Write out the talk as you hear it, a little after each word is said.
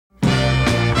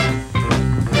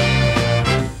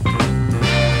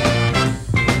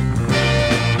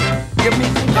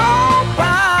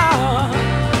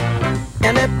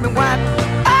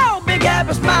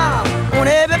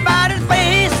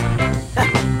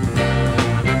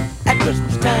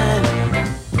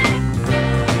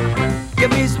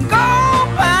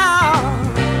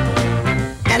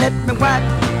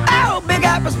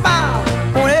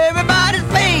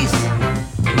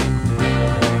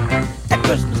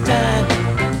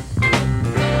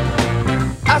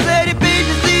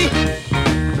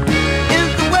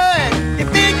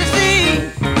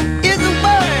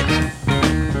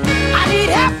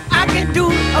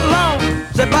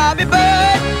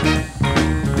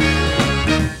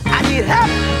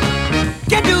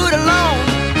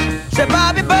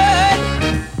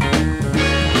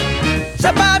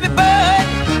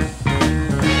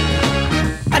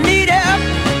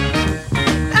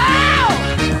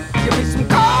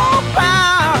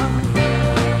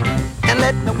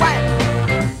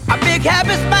big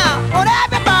happy smile on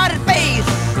everybody's face.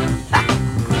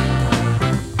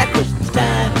 At Christmas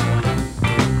time,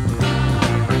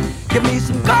 give me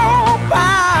some cold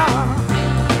power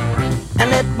and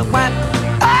let me wipe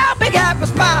a big happy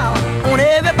smile on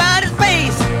everybody's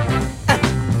face.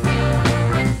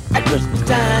 At Christmas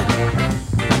time,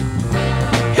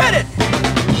 hit it.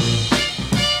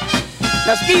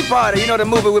 Now, Ski Party, you know the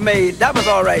movie we made, that was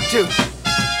all right too.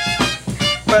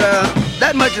 But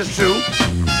that much is true.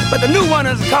 But the new one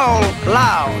is called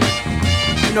Loud.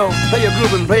 You know, play your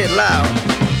groove and play it loud.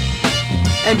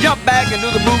 And jump back and do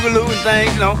the boogaloo and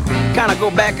things, you know. Kind of go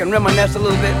back and reminisce a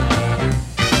little bit.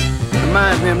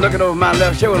 Reminds me, I'm looking over my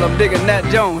left shoulder, I'm digging Nat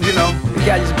Jones, you know. The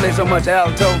guy used to play so much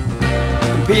alto,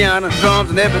 and piano, and drums,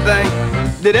 and everything.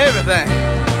 Did everything.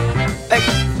 Hey,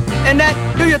 and Nat,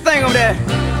 do your thing over there,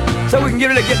 so we can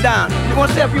really get down. You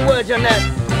want to say a few words on that?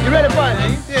 You ready,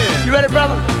 buddy? Yeah. You ready,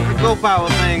 brother? The Go Power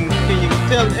thing, can you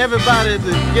tell everybody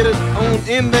to get it on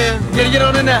in there? Get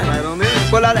on in there. Right on there.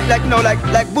 Well, like you know, like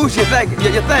boost your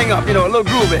thing up, you know, a little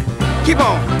groovy. Keep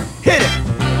on, hit it,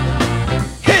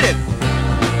 hit it,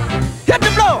 hit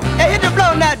the blow. Hey, hit the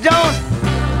blow, Nat Jones.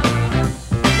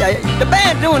 Yeah, the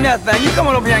band's doing that thing. You come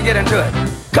on over here and get into it.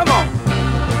 Come on.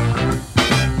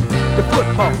 The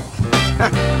football,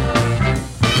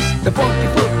 the funky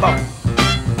football.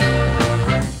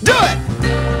 Do it.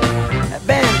 That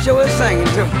band sure is singing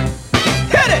too.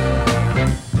 Hit it.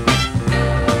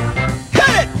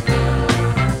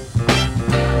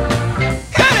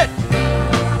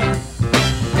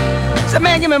 Say,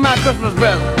 man, give me my Christmas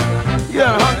present. You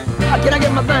done hungry? Can I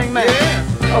get my thing, man?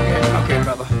 Yeah. Okay,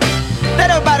 brother. Let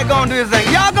everybody go and do his thing.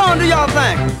 Y'all go and do y'all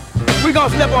thing. We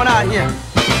gonna slip on out here.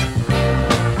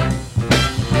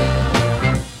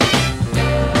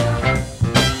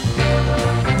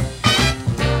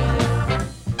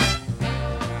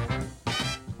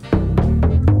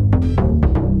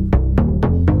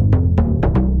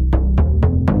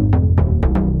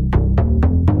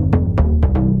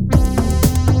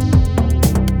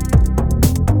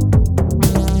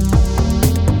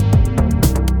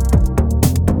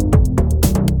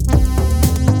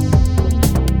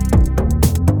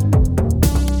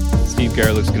 Steve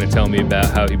Garelick's going to tell me about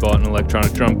how he bought an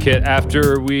electronic drum kit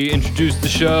after we introduced the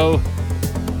show.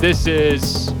 This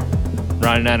is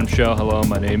Ryan and Adam Show. Hello,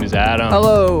 my name is Adam.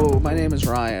 Hello, my name is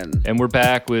Ryan. And we're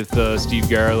back with Steve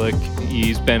Garelick.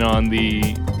 He's been on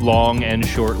the long and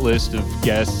short list of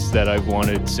guests that I've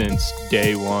wanted since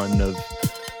day one of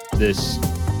this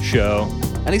show.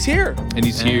 And he's here. And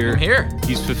he's here. I'm here.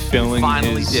 He's fulfilling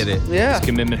Finally his, did it. Yeah. his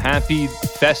commitment. Happy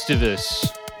Festivus.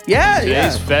 Yeah,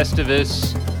 Today's yeah.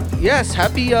 Festivus. Yes,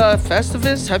 happy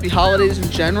Festivus, happy holidays in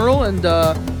general, and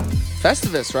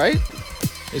Festivus, right?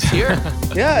 It's here.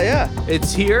 Yeah.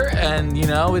 It's here, and you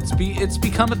know, it's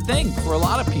become a thing for a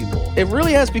lot of people. It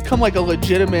really has become like a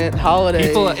legitimate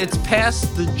holiday. It's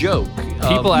past the joke.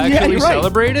 People yeah, actually you're right.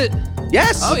 celebrate it?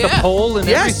 Yes. Oh, The yeah. poll and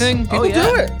Yes. everything? People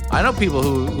do it. I know people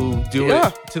who do Yeah.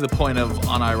 it to the point of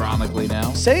unironically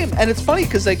now. Same. And it's funny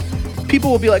because like people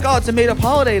will be like, oh, it's a made up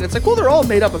holiday. And it's like, well, they're all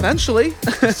made up eventually.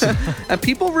 And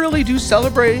people really do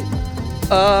celebrate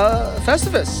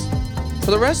Festivus for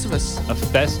the rest of us. A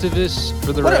Festivus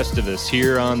for the rest of us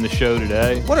here on the show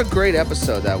today. What a great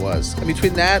episode that was. I mean,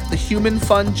 between that, the human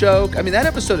fun joke. I mean, that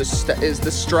episode is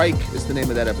The Strike is the name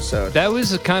of that episode. That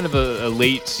was a kind of a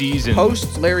late season.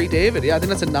 Post Larry David. Yeah, I think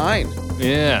that's a 9.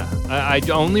 Yeah. I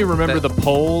only remember the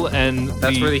poll and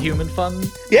That's where the human fun.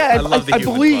 Yeah, I love the I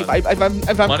human believe, fun.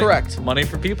 if I'm Money- correct. Money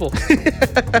for people.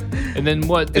 And then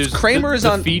what? There's Kramer is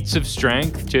the on- feats of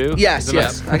strength too. Yes, Isn't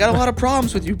yes. that- I got a lot of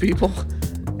problems with you people.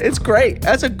 It's great.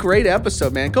 That's a great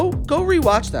episode, man. Go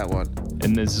rewatch that one.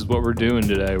 And this is what we're doing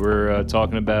today. We're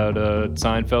talking about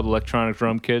Seinfeld electronic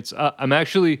drum kits. I'm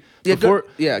actually before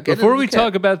we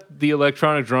talk about the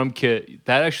electronic drum kit,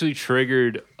 that actually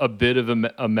triggered a bit of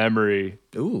a memory.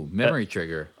 Ooh, memory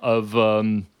trigger of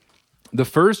the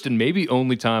first and maybe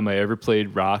only time I ever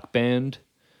played Rock Band.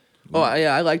 Oh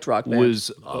yeah, I liked Rock Band.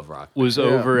 Was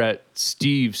over at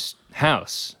Steve's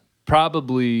house,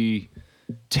 probably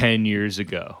 10 years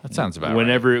ago. That sounds about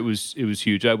Whenever it was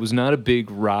huge. I was not a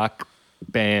big Rock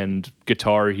Band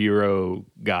Guitar Hero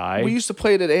guy. We used to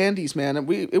play it at Andy's, man, and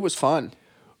it was fun.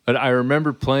 But I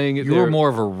remember playing it. You were more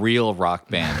of a real Rock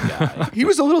Band guy. He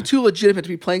was a little too legitimate to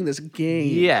be playing this game.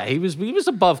 Yeah, he was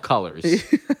above colors.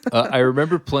 I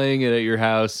remember playing it at your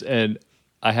house, and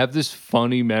I have this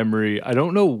funny memory. I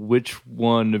don't know which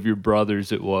one of your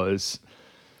brothers it was,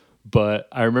 but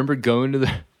I remember going to the...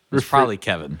 It was probably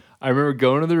Kevin. I remember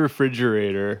going to the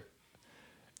refrigerator,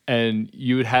 and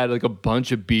you had like a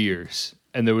bunch of beers,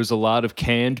 and there was a lot of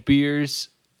canned beers,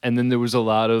 and then there was a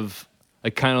lot of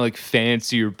like kind of like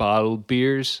fancier bottled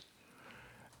beers.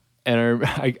 And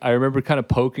I remember kind of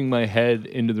poking my head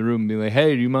into the room and being like,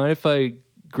 "Hey, do you mind if I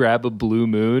grab a Blue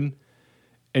Moon?"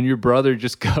 And your brother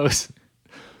just goes,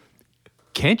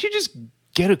 "Can't you just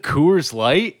get a Coors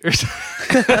Light?" Or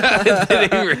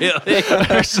Did he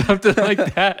really? or something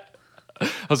like that. I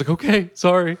was like, "Okay,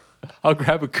 sorry. I'll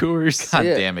grab a Coors." God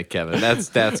damn it, Kevin.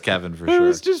 That's Kevin for sure.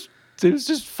 It was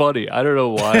just funny. I don't know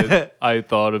why I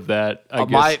thought of that. I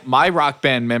guess. My Rock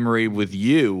Band memory with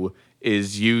you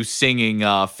is you singing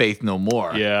Faith No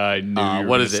More. Yeah, I knew you were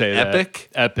what gonna is it, say that. Epic?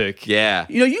 Epic. Yeah.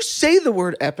 You know, you say the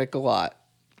word epic a lot.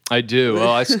 I do.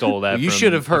 Well, I stole that. You from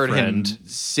should have heard a him friend.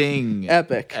 sing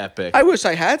Epic. I wish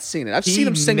I had seen it. I've seen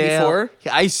him sing before.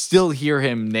 I still hear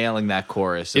him nailing that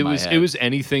chorus in my head. It was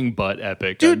anything but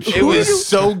epic. Dude, It was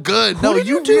so good. No,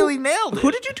 you really nailed it. Who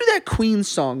did you do that Queen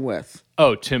song with?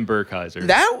 Oh, Tim Burkheiser.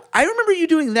 That I remember you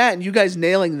doing that and you guys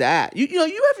nailing that. You know,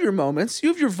 you have your moments. You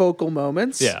have your vocal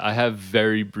moments. Yeah, I have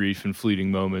very brief and fleeting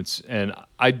moments, and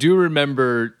I do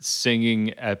remember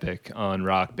singing Epic on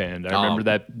Rock Band. I remember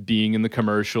that being in the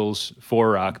commercials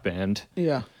for Rock Band.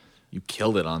 Yeah. You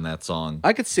killed it on that song.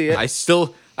 I could see it. I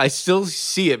still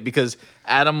see it because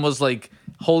Adam was like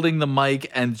holding the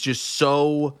mic and just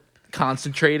so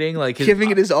concentrating, like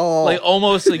giving it his all, like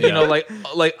almost like you know,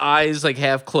 like eyes like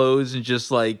half closed and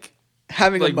just like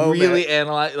having like a moment. really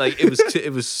analyze. Like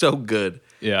it was so good.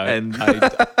 Yeah,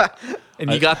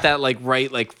 and you got that like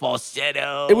right like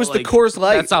falsetto. It was like, the Coors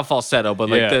Light. That's not falsetto,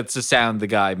 but like Yeah. that's the sound the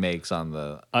guy makes on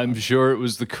the. I'm sure it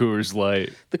was the Coors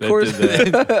Light. The that Coors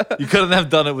did that. You couldn't have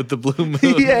done it with the Blue Moon.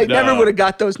 Yeah, I never No. would have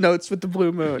got those notes with the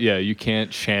Blue Moon. Yeah, you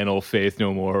can't channel Faith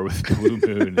No More with Blue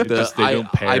Moon. They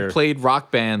don't pair. I played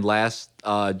Rock Band last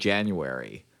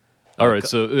January. All right,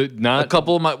 so not A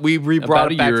couple of we about brought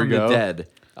a it back year from ago. the dead.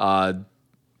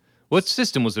 What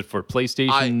system was it for?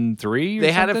 PlayStation 3?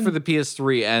 They had it for the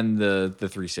PS3 and the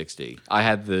 360. I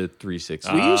had the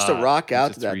 360. We used to rock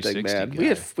out it's to a that thing, 360 man.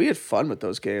 guy. We had fun with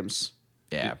those games.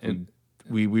 Yeah,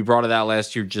 we brought it out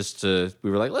last year just to.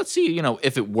 We were like, let's see,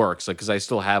 if it works, like because I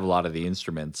still have a lot of the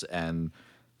instruments and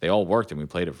they all worked, and we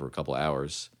played it for a couple of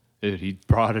hours. Dude, he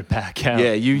brought it back out.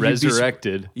 Yeah, you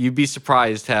resurrected. You'd be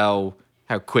surprised how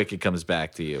quick it comes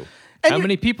back to you. How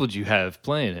many people did you have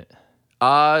playing it?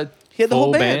 He had the Full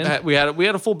whole band. band? We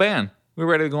had a full band. We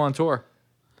were ready to go on tour.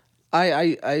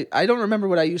 I don't remember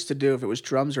what I used to do if it was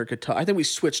drums or guitar. I think we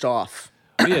switched off.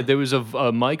 Oh, yeah, there was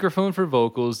a microphone for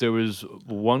vocals. There was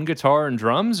one guitar and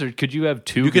drums, or could you have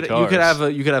two guitars?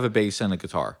 You could have a bass and a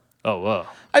guitar. Oh, wow.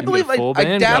 I You believe get a full I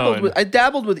band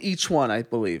dabbled going. with each one. I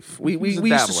believe we He's a used to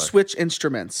dabbler. switch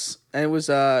instruments, and it was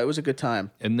a good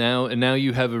time. And now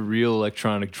you have a real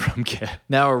electronic drum kit.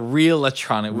 Now a real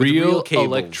electronic with real cables.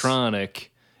 Electronic.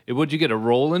 What'd you get? A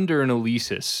Roland or an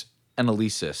Alesis? An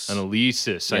Alesis. An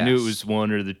Alesis. I knew it was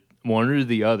one or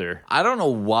the other. I don't know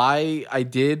why I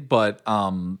did, but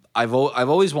I've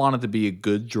always wanted to be a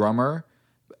good drummer.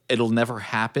 It'll never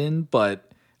happen,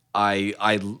 but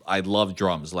I love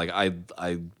drums. Like I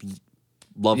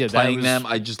love playing them.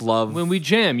 I just love when we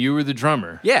jam. You were the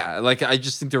drummer. Yeah, like I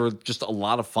just think they were just a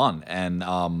lot of fun. And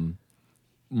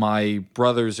my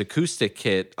brother's acoustic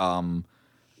kit,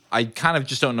 I kind of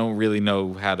just don't really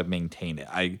know how to maintain it.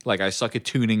 I suck at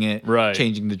tuning it, Right.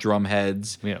 changing the drum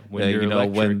heads. Yeah, when you're when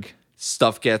electric.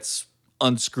 stuff gets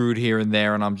unscrewed here and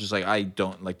there, and I'm just like, I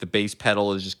don't like the bass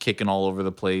pedal is just kicking all over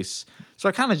the place. So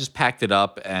I kind of just packed it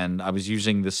up, and I was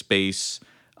using the space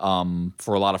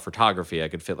for a lot of photography. I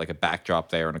could fit like a backdrop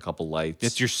there and a couple lights.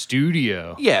 It's your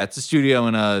studio. Yeah, it's a studio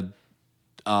in a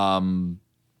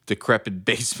decrepit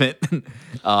basement.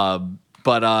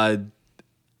 But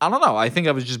I don't know. I think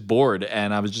I was just bored,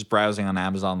 and I was just browsing on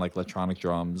Amazon like electronic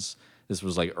drums. This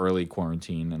was like early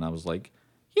quarantine, and I was like,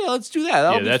 yeah, let's do that.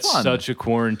 That'll be that's fun. such a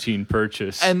quarantine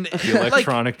purchase. And the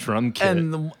electronic drum kit.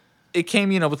 And it came,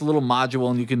 with a little module,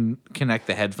 and you can connect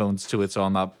the headphones to it, so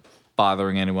I'm not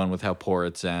bothering anyone with how poor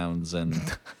it sounds. And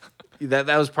that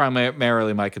was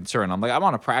primarily my concern. I'm like, I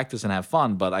want to practice and have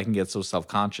fun, but I can get so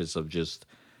self-conscious of just,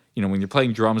 when you're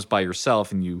playing drums by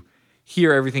yourself and you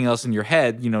hear everything else in your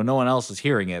head, no one else is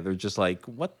hearing it. They're just like,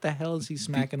 what the hell is he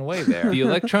smacking away there? The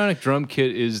electronic drum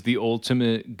kit is the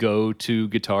ultimate go-to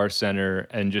Guitar Center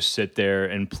and just sit there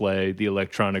and play the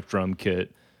electronic drum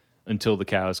kit until the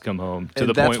cows come home. To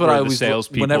the point where the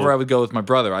salespeople... Whenever I would go with my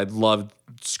brother, I'd love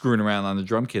screwing around on the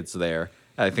drum kits there.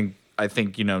 I think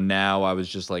now I was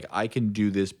just like, I can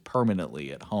do this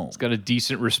permanently at home. It's got a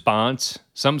decent response.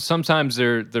 Sometimes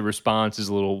the response is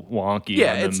a little wonky.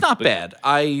 Yeah, on them, it's not bad.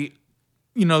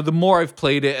 The more I've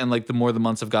played it and like the more the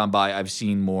months have gone by, I've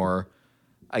seen more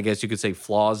I guess you could say,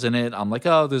 flaws in it. I'm like,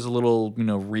 oh, there's a little,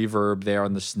 reverb there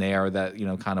on the snare that,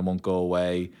 kind of won't go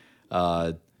away.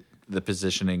 The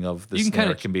positioning of the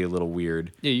snare can be a little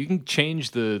weird. Yeah, you can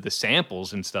change the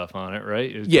samples and stuff on it, right?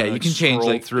 You can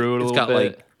change through it a little bit. It's got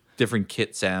like different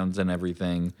kit sounds and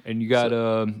everything. And you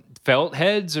got felt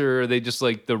heads, or are they just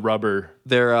like the rubber?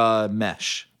 They're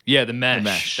mesh. Yeah, the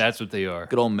mesh. That's what they are.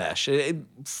 Good old mesh.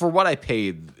 For what I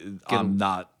paid, I'm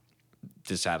not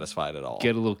dissatisfied at all.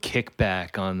 Get a little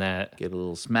kickback on that. Get a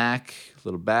little smack, a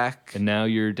little back. And now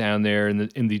you're down there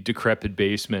in the decrepit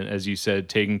basement, as you said,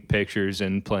 taking pictures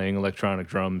and playing electronic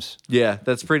drums. Yeah,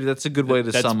 that's a good way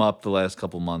to sum up the last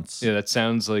couple months. Yeah, that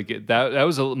sounds like it. That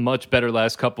was a much better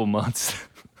last couple months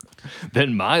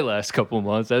than my last couple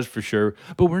months, that's for sure.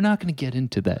 But we're not going to get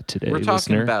into that today. We're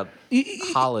talking about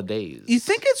holidays. You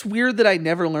think it's weird that I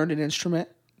never learned an instrument?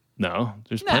 No,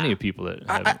 there's plenty of people that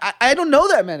haven't. I don't know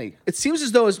that many. It seems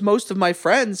as though as most of my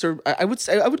friends, or I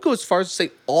would go as far as to say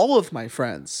all of my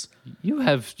friends. You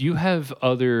have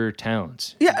other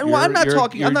talents. Yeah, well, I'm not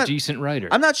talking. You're I'm not a decent writer.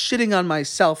 I'm not shitting on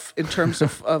myself in terms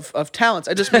of talents.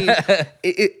 I just mean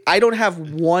I don't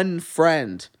have one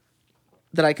friend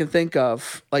that I can think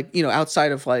of, like,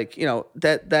 outside of, like,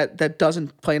 that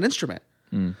doesn't play an instrument.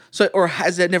 So, or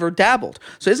has that never dabbled?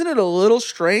 So isn't it a little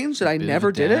strange that I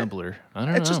never did it? I don't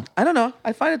know. I don't know.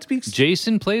 I find it to be.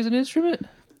 Jason plays an instrument.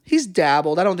 He's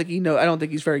dabbled. I don't think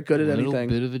he's very good at anything.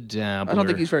 A little bit of a dabbler. I don't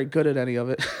think he's very good at any of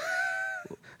it.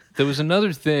 There was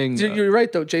another thing. You're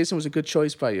right, though. Jason was a good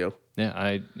choice by you.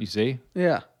 Yeah, you see?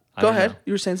 Yeah. Go ahead.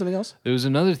 You were saying something else? There was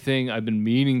another thing I've been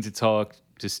meaning to talk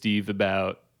to Steve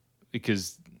about,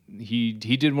 because he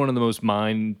did one of the most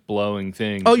mind-blowing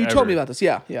things. Oh, you told me about this.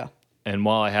 Yeah. And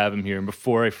while I have him here, and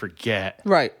before I forget,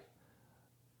 right?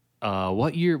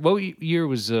 What year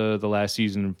was the last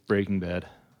season of Breaking Bad?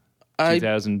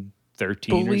 2013 or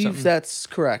something? Believe that's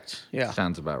correct. Yeah,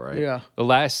 sounds about right. Yeah, the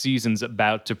last season's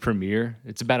about to premiere.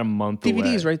 It's about a month away.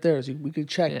 DVD's right there, so we could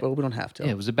check, but we don't have to.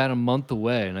 Yeah, it was about a month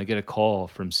away, and I get a call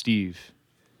from Steve.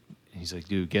 And he's like,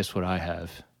 "Dude, guess what I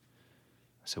have?"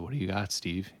 I said, "What do you got,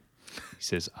 Steve?" He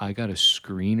says, "I got a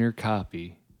screener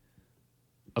copy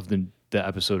of the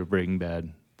episode of Breaking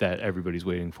Bad that everybody's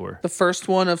waiting for. The first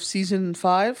one of season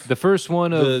 5? The first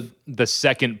one of the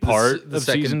second part of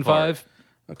season 5.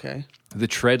 Okay. The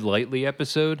Tread Lightly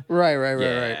episode. Right.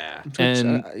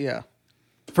 And yeah.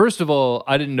 First of all,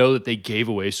 I didn't know that they gave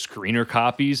away screener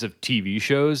copies of TV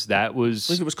shows. That was...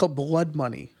 I think it was called Blood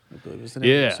Money, I believe was the name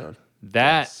of the episode.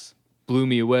 That blew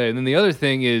me away. And then the other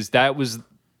thing is that was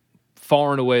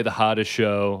far and away the hottest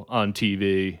show on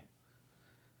TV.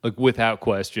 Like, without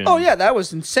question. Oh, yeah, that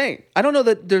was insane. I don't know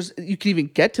that you can even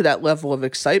get to that level of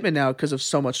excitement now because of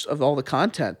so much of all the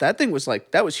content. That thing was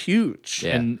that was huge.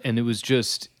 Yeah. And it was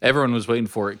just... Everyone was waiting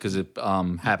for it because it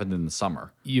happened in the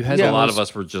summer. You had a lot of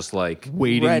us were just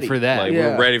waiting for that.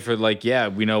 We're ready for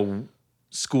we know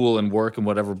school and work and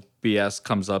whatever BS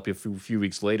comes up a few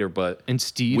weeks later, but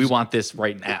we want this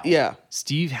right now. Yeah.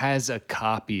 Steve has a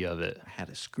copy of it. I had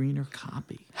a screener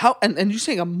copy. How? And you're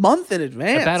saying a month in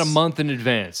advance? About a month in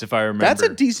advance, if I remember. That's a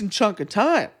decent chunk of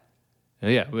time.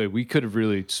 Yeah, we could have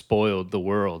really spoiled the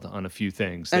world on a few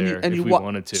things if we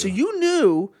wanted to. So you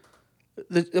knew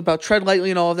about Tread Lightly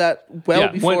and all of that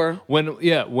before. When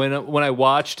I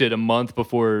watched it a month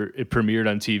before it premiered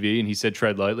on TV, and he said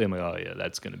Tread Lightly, I'm like, oh yeah,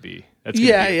 that's gonna be.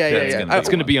 It's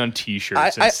going to be on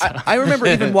T-shirts. I remember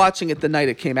even watching it the night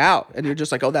it came out, and you're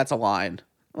just like, "Oh, that's a line."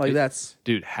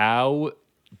 Dude. How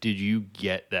did you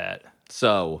get that?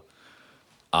 So,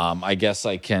 I guess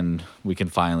we can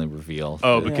finally reveal.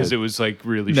 Oh, because it was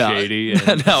really shady.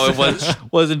 And no, it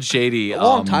wasn't shady. A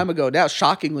long time ago now,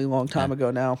 shockingly long time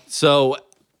ago now. So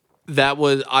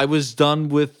I was done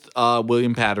with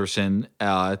William Patterson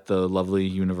at the lovely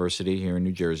university here in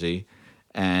New Jersey.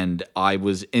 And I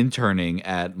was interning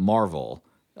at Marvel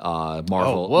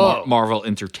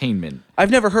Entertainment.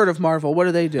 I've never heard of Marvel. What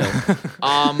do they do?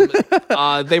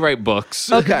 They write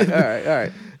books. Okay, all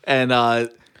right.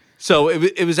 And so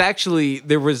it was actually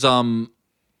there was this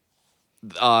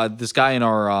guy in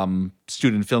our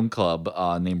student film club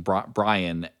named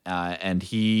Brian, and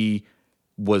he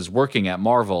was working at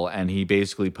Marvel, and he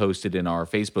basically posted in our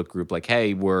Facebook group like,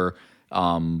 "Hey, we're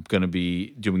going to be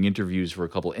doing interviews for a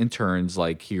couple interns.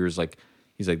 He's like,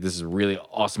 this is a really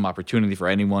awesome opportunity for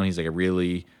anyone. He's like, I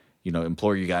really,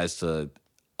 implore you guys to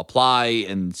apply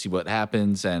and see what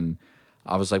happens." And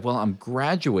I was like, well, I'm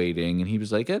graduating. And he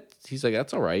was like,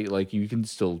 that's all right. You can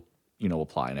still,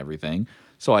 apply and everything.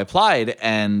 So I applied,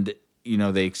 and,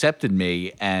 they accepted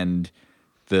me. And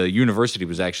the university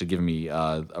was actually giving me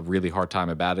a really hard time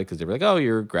about it because they were like, "Oh,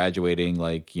 you're graduating,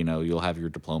 like you'll have your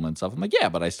diploma and stuff." I'm like, "Yeah,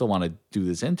 but I still want to do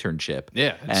this internship."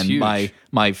 Yeah, it's and huge.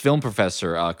 my film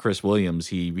professor, Chris Williams,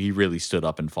 he really stood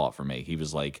up and fought for me.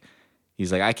 He's like,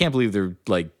 "I can't believe they're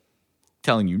like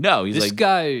telling you no." He's this like,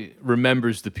 guy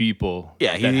remembers the people.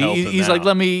 "Yeah." He's like,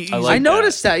 "Let me." I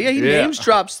noticed that. Yeah, he names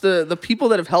drops the people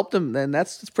that have helped him. Then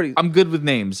that's pretty. I'm good with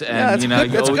names, and that's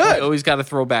you good. always got to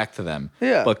throw back to them.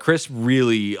 Yeah. But Chris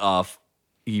really,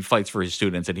 he fights for his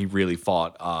students, and he really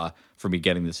fought for me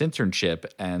getting this internship.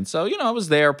 And so, I was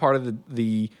there, part of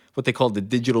the what they called the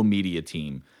digital media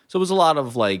team. So it was a lot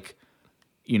of like,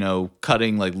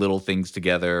 cutting like little things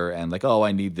together, and like, oh,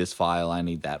 I need this file, I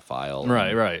need that file.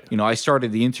 Right. I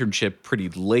started the internship pretty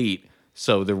late,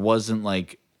 so there wasn't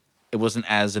like. It wasn't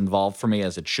as involved for me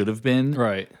as it should have been.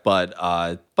 Right. But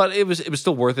it was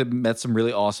still worth it. Met some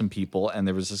really awesome people, and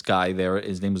there was this guy there.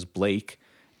 His name was Blake,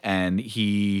 and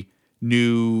he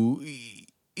knew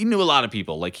a lot of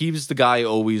people. Like, he was the guy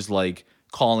always like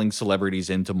calling celebrities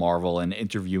into Marvel and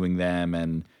interviewing them,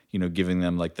 and giving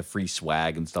them like the free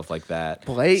swag and stuff like that.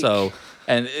 Blake. So,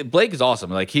 and Blake is awesome.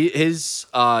 Like, he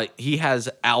has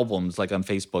albums like on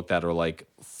Facebook that are like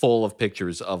full of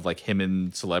pictures of like him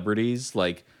and celebrities.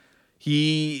 Like,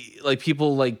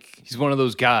 people like He's one of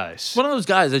those guys. one of those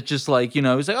guys that just like he's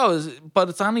like, oh, but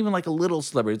it's not even like a little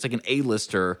celebrity. It's like an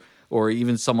A-lister, or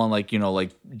even someone like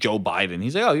like Joe Biden.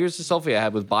 He's like, oh, here's the selfie I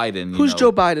had with Biden. Who's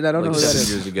Joe Biden? I don't know who that 7 is.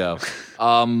 years ago.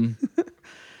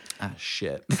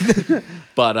 Shit.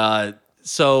 But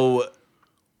so,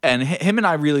 and him and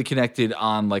I really connected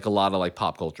on like a lot of like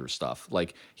pop culture stuff.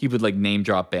 Like, he would like name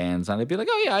drop bands, and I'd be like,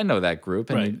 oh yeah, I know that group.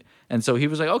 And Right. and so he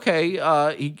was like,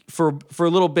 okay. He for a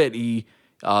little bit, he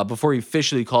before he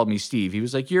officially called me Steve, he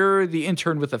was like, you're the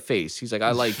intern with a face. He's like,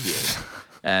 I like you.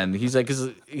 And he's like,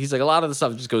 a lot of the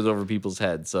stuff just goes over people's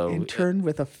heads. So Intern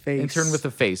with a face. Intern with a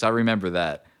face. I remember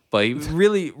that. But he was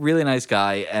really, really nice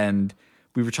guy. And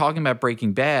we were talking about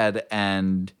Breaking Bad,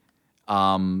 and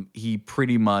he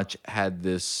pretty much had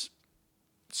this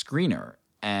screener.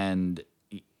 And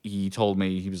he told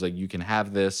me, he was like, you can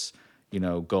have this,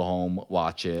 go home,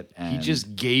 watch it. And He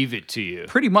just gave it to you.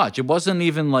 pretty much. It wasn't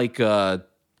even like, Do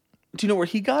you know where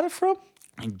he got it from?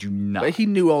 I do not. But he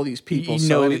knew all these people, He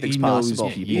so knows- anything's he knows possible.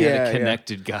 people. He had a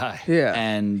connected guy. Yeah.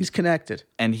 And- he's connected.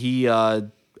 And he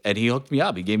hooked me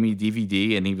up. He gave me a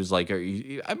DVD, and he was like,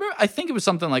 I think it was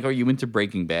something like, are you into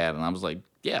Breaking Bad? And I was like,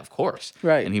 yeah, of course.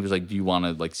 Right. And he was like, do you want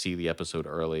to like see the episode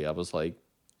early? I was like,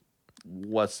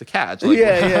 what's the catch? Like,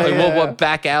 what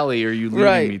back alley are you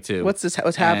leading me to? What's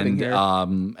happening here?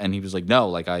 And he was like, no,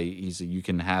 like he's like, you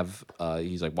can have,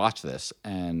 he's like, watch this.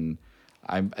 And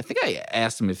I think I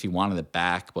asked him if he wanted it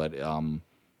back, but I don't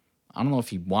know if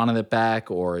he wanted it back,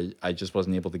 or I just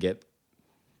wasn't able to get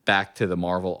back to the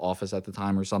Marvel office at the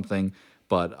time or something.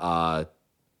 But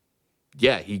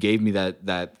yeah, he gave me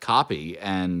that copy,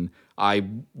 and I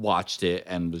watched it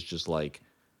and was just like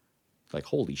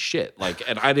holy shit. Like,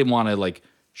 and I didn't want to like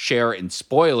share it and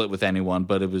spoil it with anyone,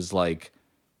 but it was like,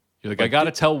 You're like, I got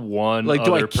to tell one like,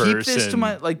 other do I keep this to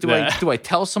my, person like, do that- I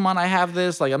tell someone I have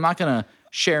this? Like, I'm not going to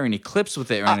share any clips with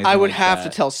it or anything. I would like have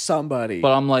that. to tell somebody.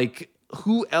 But I'm like,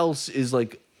 who else is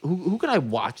like, who can I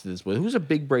watch this with? Who's a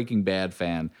big Breaking Bad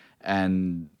fan?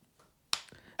 And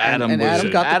Adam, and was,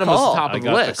 Adam got the Adam call. was top I of the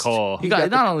got the list. call. He got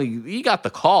not only he got the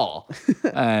call,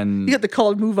 and you got the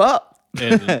call to move up.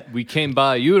 And we came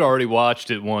by. You had already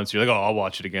watched it once. You're like, oh, I'll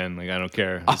watch it again. Like, I don't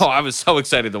care. oh, I was so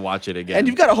excited to watch it again. And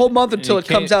you've got a whole month until you it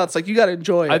comes can't- out. It's like, you got to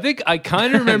enjoy it. I think I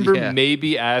kind of remember Yeah.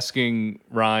 maybe asking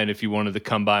Ryan if he wanted to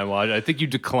come by and watch it. I think you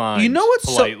declined. you know what's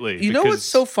politely. what's because-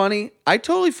 so funny? I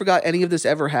totally forgot any of this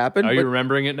ever happened. Are you but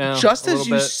remembering it now? just a as little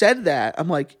you bit? said that, I'm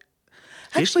like,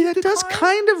 actually, that does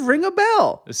kind of ring a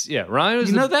bell. Yeah, Ryan was.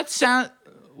 you know that sound.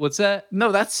 What's that?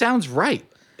 No, that sounds right.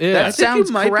 Yeah. That I think sounds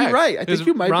you might correct. be right. I Because think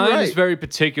you might Ryan be right. is very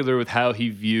particular with how he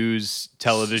views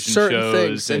television Certain shows.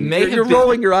 things. And may have you're been-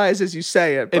 rolling your eyes as you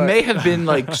say it. It but may have been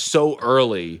like so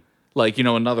early, like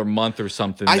another month or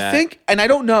something. I that- think, and I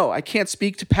don't know, I can't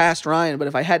speak to past Ryan, but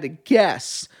if I had to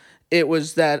guess, it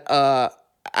was that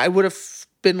I would have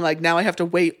been like, now I have to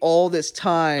wait all this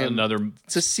time Another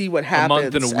to see what a happens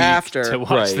month and a week after. to watch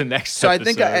Right. the next So I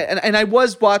episode. think, and I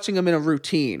was watching them in a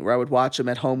routine where I would watch them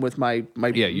at home with my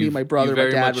me and my brother, you my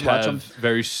very dad much would watch have them.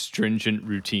 very stringent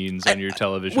routines on your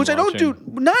television, Which I don't watching.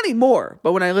 do, not anymore.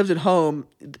 But when I lived at home,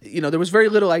 there was very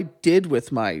little I did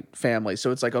with my family.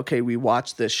 So it's like, okay, we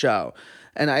watched this show.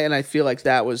 And I feel like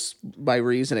that was my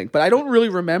reasoning. But I don't really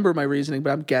remember my reasoning,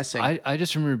 but I'm guessing. I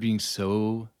just remember being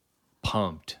so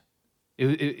pumped.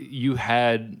 You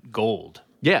had gold.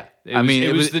 Yeah,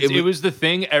 it was the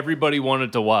thing everybody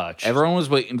wanted to watch. Everyone was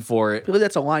waiting for it. I believe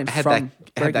that's a line from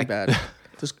Breaking Bad.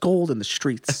 There's gold in the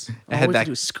streets. All we have to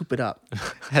do is scoop it up.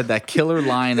 Had that killer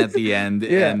line at the end,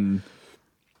 and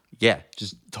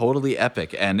just totally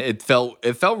epic, and it felt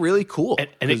really cool.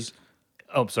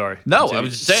 I'm sorry. No, I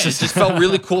was just saying, it just felt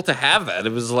really cool to have that.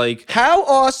 It was like, how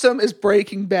awesome is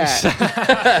Breaking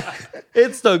Bad?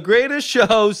 It's the greatest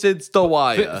show since The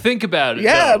Wire. Think about it.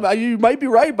 Yeah, you might be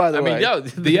right, by the way.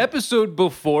 The episode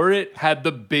before it had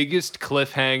the biggest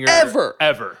cliffhanger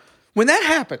ever. When that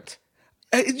happened,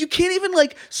 you can't even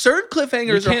certain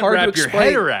cliffhangers are hard to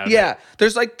explain. Your head around it.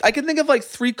 There's I can think of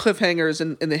 3 cliffhangers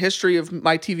in the history of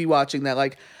my TV watching that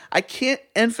I can't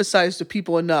emphasize to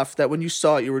people enough that when you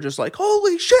saw it, you were just like,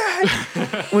 holy shit.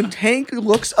 When Hank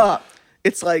looks up,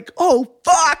 it's like, oh,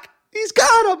 fuck, he's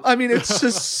got him. I mean, it's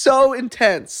just so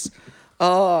intense.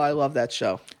 Oh, I love that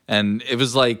show. And it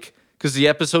was because the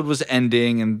episode was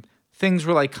ending and things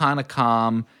were kind of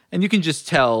calm. And you can just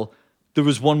tell there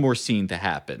was one more scene to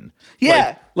happen.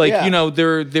 Yeah.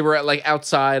 They were at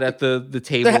outside at the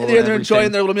table. They're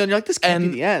enjoying their little meal. And you're like, this can't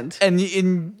be the end. And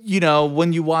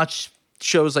when you watch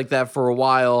shows like that for a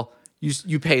while,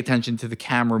 you pay attention to the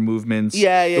camera movements.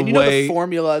 Yeah. The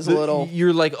formula is a little.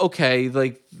 You're like, okay,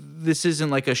 this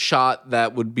isn't a shot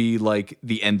that would be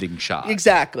the ending shot.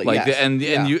 Exactly.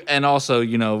 And also,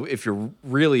 if you're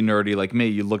really nerdy like me,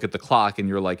 you look at the clock and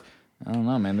you're like, I don't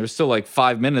know, man. There's still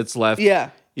 5 minutes left. Yeah.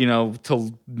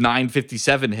 Till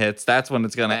 9:57 hits. That's when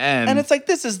it's gonna end. And it's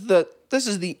this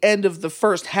is the end of the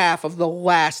first half of the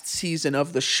last season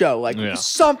of the show.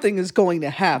 Something is going to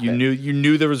happen. You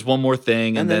knew there was one more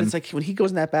thing, and then it's when he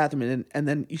goes in that bathroom, and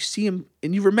then you see him,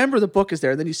 and you remember the book is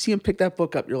there, and then you see him pick that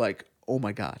book up. You're like, oh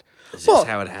my god, is this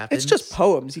how it happens? It's just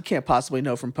poems. You can't possibly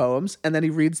know from poems. And then he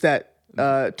reads that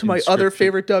to my other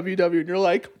favorite WW, and you're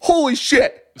like, holy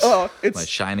shit! Oh, it's my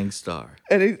shining star.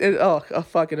 And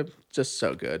fucking just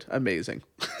so good, amazing.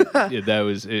 That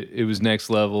was it. It was next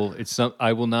level.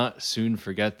 I will not soon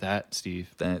forget that,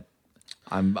 Steve.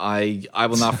 I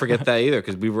will not forget that either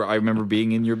because I remember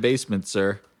being in your basement,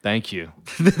 sir. Thank you.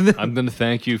 I'm going to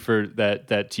thank you for that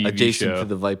TV adjacent show. to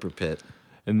the Viper Pit.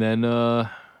 And then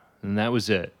that was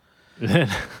it.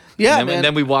 Yeah, and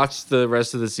then we watched the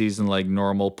rest of the season like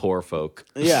normal poor folk.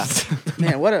 Yeah,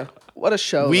 man, what a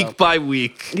show. Week by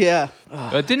week. Yeah.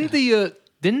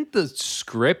 Didn't the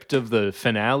script of the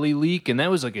finale leak? And that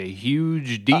was a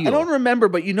huge deal. I don't remember,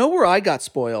 but you know where I got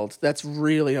spoiled? That's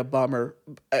really a bummer.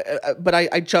 But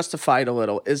I justified a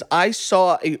little. Is I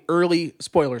saw a early,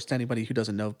 spoilers to anybody who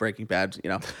doesn't know Breaking Bad,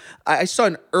 I saw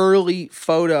an early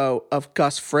photo of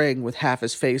Gus Fring with half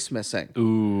his face missing.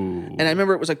 Ooh. And I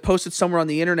remember it was posted somewhere on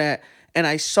the internet, and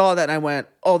I saw that and I went,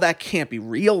 oh, that can't be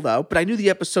real though. But I knew the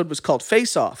episode was called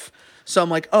Face Off. So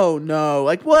I'm like, oh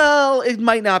no, well, it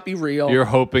might not be real. You're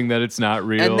hoping that it's not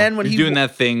real. And then when you're doing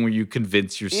that thing where you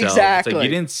convince yourself. Exactly. It's you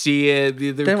didn't see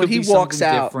it. Then when he walks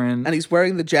out and he's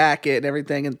wearing the jacket and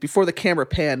everything, and before the camera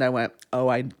panned, I went,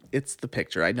 oh, it's the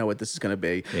picture. I know what this is going to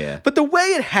be. Yeah. But the way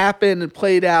it happened and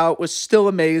played out was still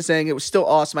amazing. It was still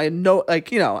awesome. I had no, I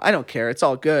don't care. It's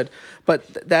all good.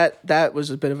 But that was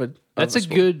a bit of a. That's a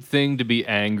good thing to be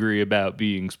angry about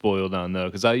being spoiled on, though,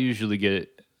 because I usually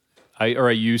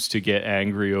I used to get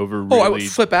angry over really I would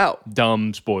flip out.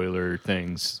 Dumb spoiler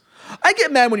things. I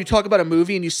get mad when you talk about a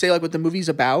movie and you say what the movie's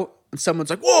about, and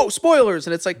someone's like, whoa, spoilers,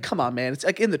 and it's like, come on, man, it's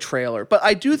in the trailer. But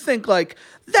I do think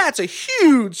that's a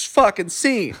huge fucking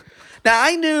scene. Now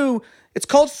I knew it's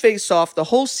called Face Off. The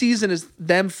whole season is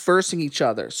them versing each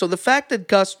other. So the fact that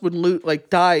Gus would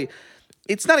die,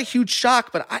 it's not a huge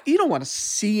shock, but you don't want to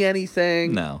see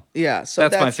anything. No. Yeah. So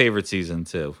that's my favorite season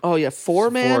too. Oh yeah, 4,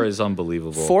 man. 4 is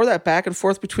unbelievable. 4, that back and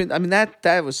forth between. I mean,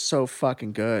 that was so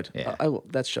fucking good. Yeah.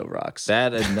 That show rocks.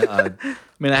 That and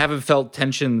I haven't felt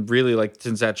tension really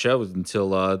since that show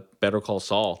until Better Call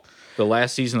Saul. The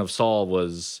last season of Saul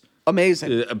was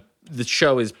amazing. The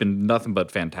show has been nothing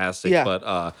but fantastic. Yeah.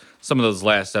 But some of those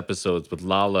last episodes with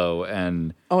Lalo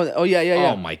and oh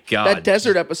yeah. Oh my god, that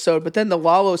desert episode. But then the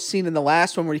Lalo scene in the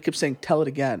last one where he kept saying, "Tell it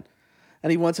again,"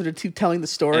 and he wants her to keep telling the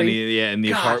story. And in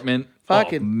the apartment.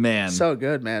 Fucking man, so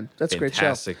good, man. That's a great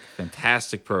show.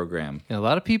 Fantastic program. Yeah, a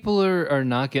lot of people are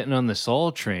not getting on the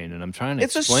Saul train, and I'm trying to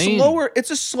explain.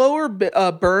 It's a slower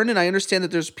burn, and I understand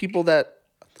that there's people that.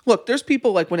 Look, there's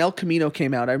people when El Camino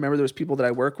came out. I remember there was people that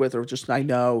I work with or just I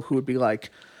know who would be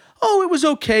like, "Oh, it was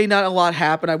okay. Not a lot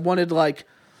happened." I wanted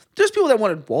there's people that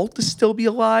wanted Walt to still be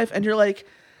alive, and you're like,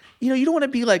 you don't want to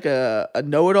be like a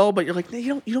know-it-all, but you're like, no,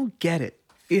 you don't get it.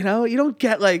 You don't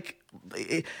get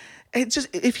it's just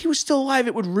if he was still alive,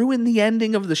 it would ruin the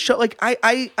ending of the show.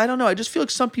 I don't know. I just feel like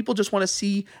some people just want to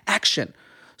see action.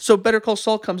 So Better Call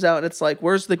Saul comes out and it's like,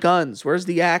 where's the guns? Where's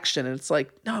the action? And it's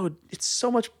like, no, it's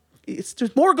so much.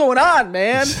 There's more going on,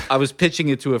 man. I was pitching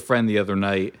it to a friend the other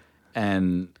night,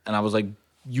 and I was like,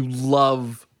 you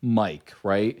love Mike,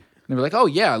 right? And they were like, oh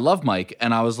yeah, I love Mike.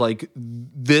 And I was like,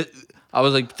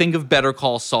 think of Better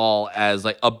Call Saul as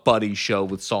like a buddy show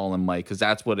with Saul and Mike, because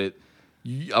that's what it.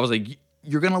 I was like,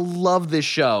 you're gonna love this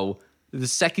show. The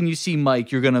second you see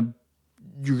Mike, you're gonna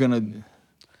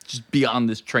just be on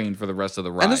this train for the rest of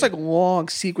the ride. And there's like long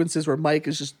sequences where Mike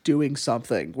is just doing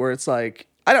something where it's like,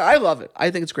 I love it.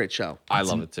 I think it's a great show. I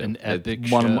love it too. An epic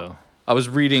show. I was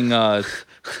reading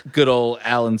good old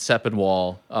Alan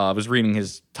Sepinwall. I was reading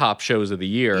his top shows of the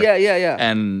year. Yeah.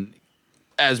 And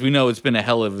as we know, it's been a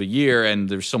hell of a year, and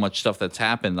there's so much stuff that's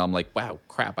happened. I'm like, wow,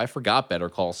 crap! I forgot Better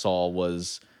Call Saul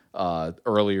was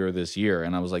earlier this year,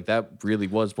 and I was like, that really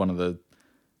was one of the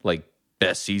like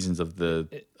best seasons of the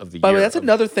year. By the way, that's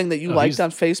another thing that you liked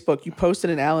on Facebook. You posted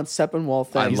an Alan Sepinwall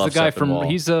thing. He's the guy Sepinwall.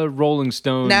 He's a Rolling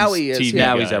Stones. Now he is. TV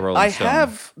Now guy. he's at Rolling Stone. I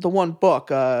have the one book,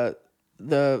 the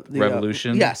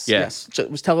Revolution. Yes.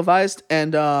 It was televised,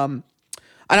 and I'm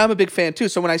a big fan too.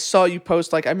 So when I saw you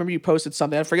post, like, I remember you posted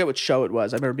something. I forget what show it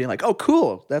was. I remember being like, "Oh,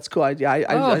 cool, that's cool."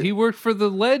 He worked for the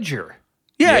Ledger.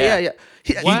 Yeah.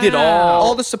 He did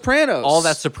all the Sopranos, all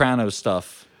that Sopranos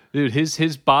stuff. Dude,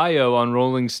 his bio on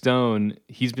Rolling Stone,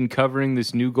 he's been covering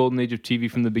this new golden age of TV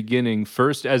from the beginning,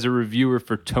 first as a reviewer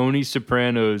for Tony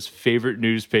Soprano's favorite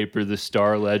newspaper, the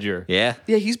Star Ledger. Yeah.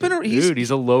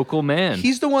 He's a local man.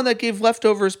 He's the one that gave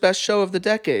Leftovers best show of the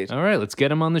decade. All right, let's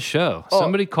get him on the show.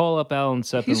 Somebody call up Alan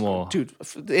Sepinwall. Dude,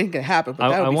 it ain't gonna happen,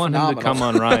 but I want him to come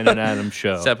on Ryan and Adam's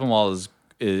show. Sepinwall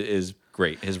is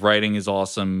great. His writing is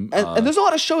awesome. And there's a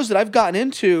lot of shows that I've gotten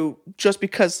into just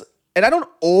because, and I don't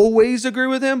always agree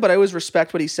with him, but I always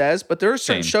respect what he says. But there are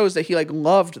certain shows that he like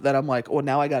loved that I'm like, oh,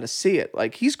 now I got to see it.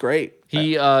 Like, he's great.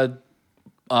 He a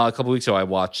couple weeks ago I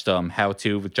watched How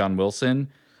To with John Wilson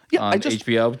on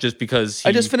HBO just because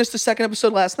I just finished the second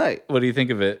episode last night. What do you think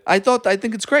of it? I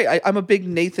think it's great. I'm a big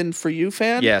Nathan For You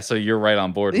fan. Yeah, so you're right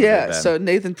on board with it then. So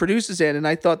Nathan produces it, and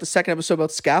I thought the second episode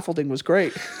about scaffolding was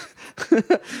great.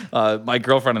 My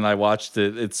girlfriend and I watched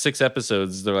it. It's 6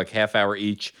 episodes. They're like half hour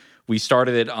each. We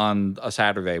started it on a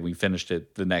Saturday. We finished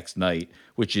it the next night,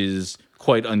 which is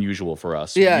quite unusual for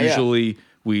us. Usually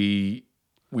we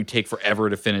take forever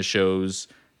to finish shows,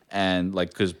 and like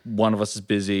because one of us is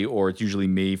busy, or it's usually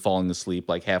me falling asleep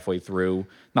like halfway through.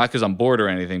 Not because I'm bored or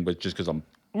anything, but just because I'm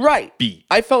beat.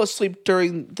 I fell asleep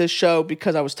during this show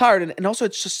because I was tired, and also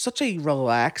it's just such a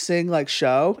relaxing like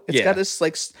show. It's got this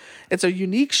like it's a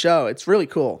unique show. It's really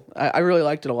cool. I really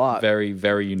liked it a lot. Very,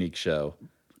 very unique show.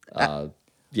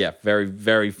 Yeah, very,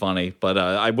 very funny. But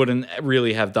I wouldn't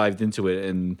really have dived into it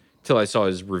until I saw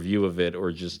his review of it,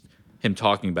 or just him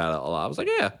talking about it a lot. I was like,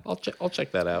 yeah, I'll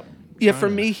check that out. Yeah, for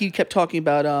me, he kept talking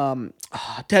about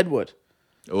Deadwood.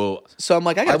 Oh, so I'm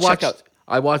like, I gotta check out.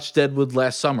 I watched Deadwood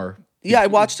last summer. Yeah, I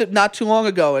watched it not too long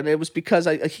ago, and it was because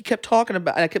he kept talking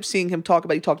about, and I kept seeing him talk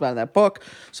about. He talked about it in that book,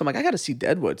 so I'm like, I got to see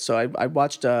Deadwood. So I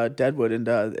watched Deadwood, and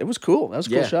it was cool. That was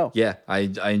a cool show. Yeah, I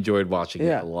enjoyed watching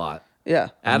it a lot. Yeah,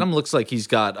 Adam looks like he's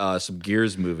got some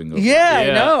gears moving over. Yeah, I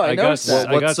know. I got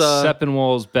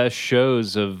Sepinwall's best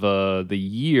shows of the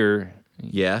year.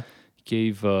 Yeah.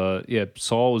 Gave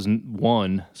Saul was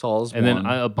one. Saul's and one.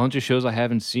 then a bunch of shows I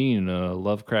haven't seen.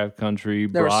 Lovecraft Country,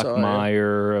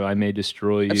 Brockmire, I May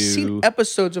Destroy You. I've seen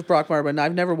episodes of Brockmire, but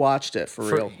I've never watched it for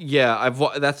real. Yeah,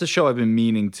 that's a show I've been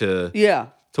meaning to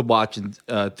watch and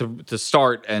to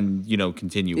start and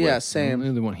continue with. Yeah,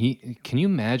 same. The one can you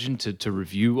imagine to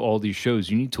review all these shows?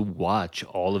 You need to watch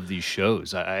all of these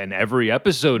shows and every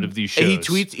episode of these shows.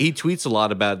 He tweets a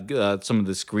lot about some of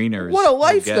the screeners. What a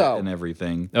life though, and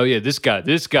everything. Oh yeah, this guy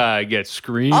gets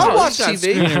screeners. I'll watch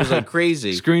TV. Screeners like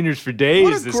crazy. Screeners for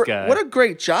days. What a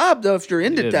great job though if you're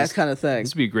into that kind of thing.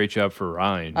 This would be a great job for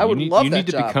Ryan. I would love that job. You need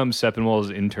to become Sepinwall's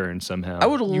intern somehow. I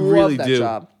would love that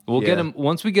job. We'll get him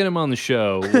once we get him on the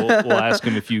show. We'll ask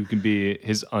him if you can be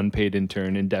his unpaid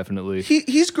intern indefinitely.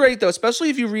 He's great though, especially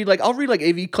if you read I'll read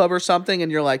AV Club or something, and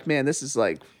you're like, man, this is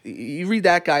you read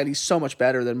that guy and he's so much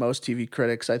better than most TV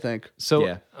critics, I think. So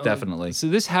yeah, definitely. So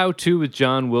this How To with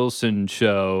John Wilson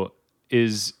show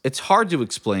it's hard to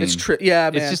explain. It's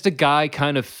man. It's just a guy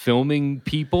kind of filming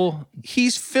people.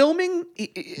 He's filming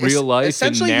real life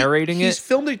and narrating He's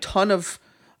filmed a ton of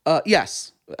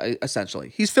essentially.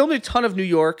 He's filmed a ton of New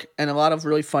York and a lot of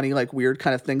really funny, weird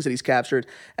kind of things that he's captured.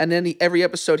 And then every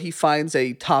episode he finds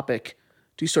a topic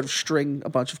to sort of string a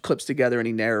bunch of clips together, and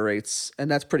he narrates.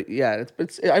 And that's pretty, I've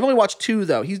only watched 2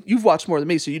 though. You've watched more than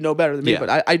me, so you know better than me, but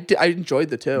I enjoyed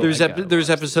the 2. There's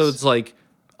episodes like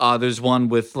There's one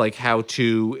with like how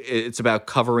to. It's about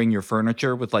covering your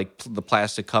furniture with like the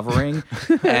plastic covering,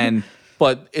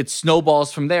 but it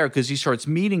snowballs from there because he starts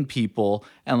meeting people,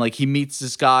 and like he meets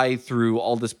this guy through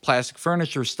all this plastic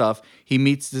furniture stuff. He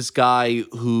meets this guy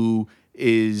who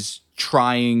is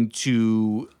trying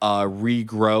to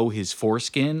regrow his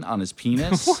foreskin on his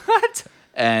penis. What?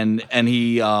 And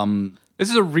he This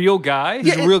is a real guy?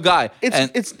 He's a real guy.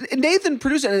 It's Nathan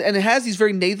produced it, and it has these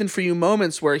very Nathan for you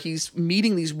moments where he's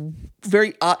meeting these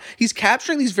very he's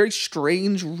capturing these very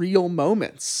strange real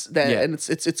moments and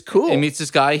it's cool. He meets this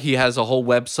guy, he has a whole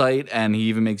website, and he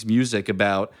even makes music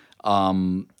about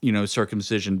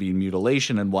circumcision being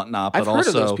mutilation and whatnot, but I've heard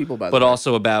of those people, by the way.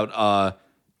 also about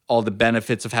all the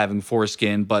benefits of having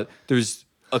foreskin. But there's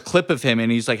a clip of him,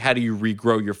 and he's like, how do you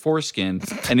regrow your foreskin?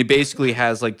 And he basically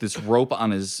has like this rope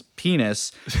on his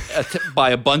penis by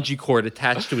a bungee cord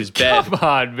attached to his bed. Come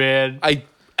on, man.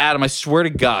 Adam, I swear to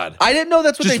God. I didn't know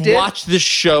that's what they did. Just watch this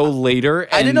show later.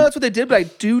 I didn't know that's what they did, but I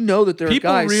do know that there are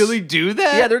guys. People really do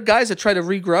that? Yeah, there are guys that try to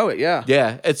regrow it, yeah.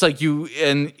 Yeah, it's like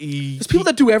There's people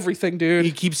that do everything, dude.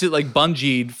 He keeps it like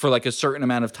bungeed for like a certain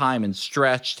amount of time and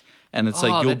stretched. And it's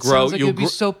like you'll grow. Sounds like it'd be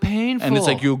so painful. And it's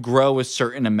like you'll grow a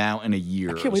certain amount in a year.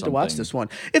 I can't wait to watch this one.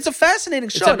 It's a fascinating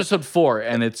show. It's episode 4,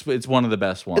 and it's one of the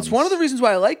best ones. It's one of the reasons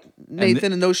why I like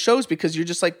Nathan and those shows, because you're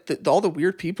just like all the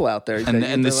weird people out there.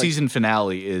 And the season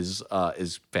finale is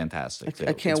fantastic.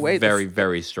 I can't it's wait. Very,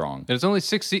 very strong. And it's only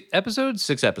 6 episodes?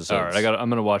 6 episodes. All right, I'm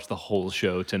gonna watch the whole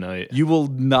show tonight. You will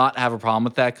not have a problem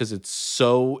with that because it's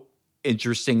so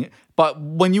interesting. But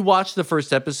when you watch the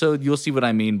first episode, you'll see what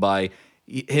I mean by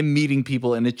him meeting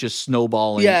people and it just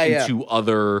snowballing into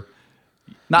other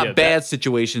bad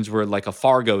situations where like a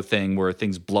Fargo thing where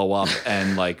things blow up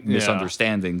and like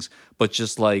misunderstandings, but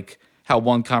just like how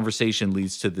one conversation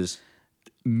leads to this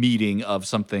meeting of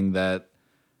something that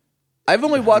I've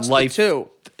only watched life the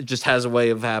 2. just has a way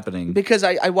of happening. Because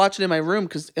I watch it in my room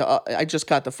because I just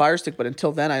got the Fire Stick, but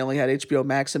until then I only had HBO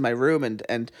Max in my room,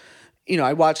 and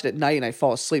I watch it at night and I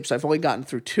fall asleep. So I've only gotten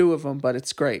through 2 of them, but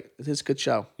it's great. It is a good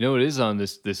show. You know what is on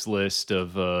this list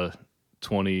of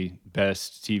 20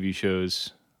 best TV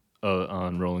shows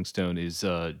on Rolling Stone is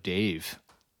Dave.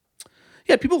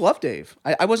 Yeah, people love Dave.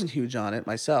 I wasn't huge on it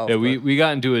myself. Yeah, we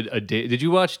got into a Dave. Did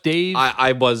you watch Dave?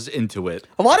 I was into it.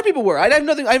 A lot of people were. I have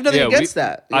nothing against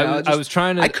that. I was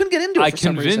trying to. I couldn't get into it. I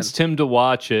convinced him to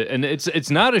watch it, and it's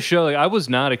not a show. Like, I was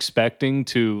not expecting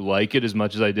to like it as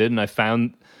much as I did, and I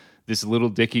found this little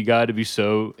dicky guy to be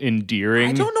so endearing.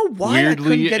 I don't know why I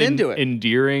couldn't get into it.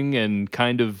 Endearing and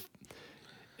kind of.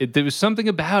 There was something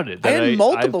about it. That I had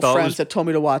multiple friends that told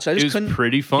me to watch. I just couldn't. It was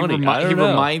pretty funny. He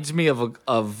reminds me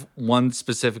of one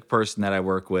specific person that I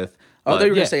work with. Oh, they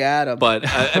were going to say Adam. But,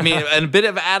 I mean, and a bit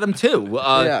of Adam, too.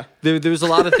 There's a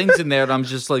lot of things in there, and I'm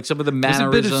just like, some of the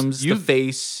mannerisms, the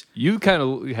face. You have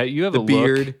the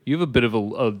beard. Look. You have a bit of a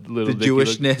little the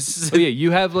Jewishness. Oh, yeah,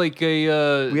 you have like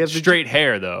a straight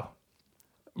hair, though.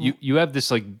 You have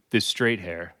this straight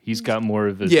hair. He's got more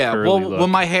of this curly look. When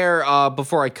my hair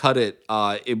before I cut it,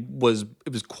 it was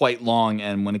quite long,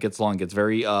 and when it gets long, it gets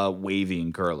very wavy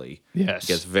and curly. Yes, it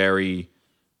gets very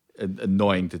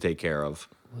annoying to take care of.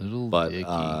 Dicky.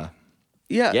 I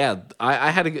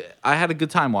had a good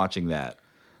time watching that.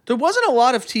 There wasn't a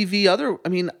lot of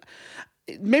TV.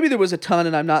 Maybe there was a ton,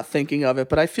 and I'm not thinking of it.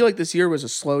 But I feel like this year was a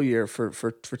slow year for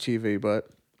TV. But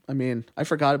I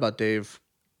forgot about Dave.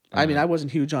 I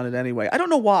wasn't huge on it anyway. I don't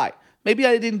know why. Maybe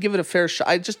I didn't give it a fair shot.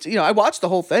 I just, I watched the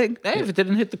whole thing. Hey, if it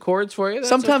didn't hit the chords for you, that's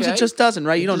sometimes okay. it just doesn't,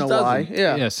 right? You don't know why.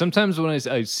 Yeah. Sometimes when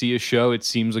I see a show, it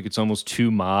seems like it's almost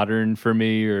too modern for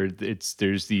me, or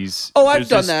there's these. Oh, I've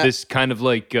done that. This kind of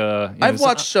like. I've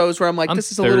watched shows where I'm like,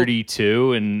 this is a little.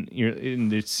 32, and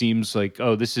it seems like,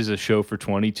 oh, this is a show for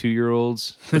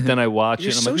 22-year-olds. But then I watch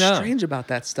it, and I'm like, no. You're so strange about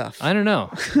that stuff. I don't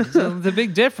know. There's the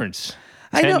big difference.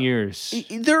 10 years.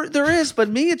 There is, but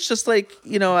me, it's just like,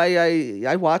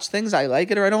 I watch things, I like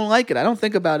it or I don't like it. I don't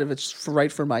think about if it's right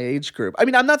for my age group. I'm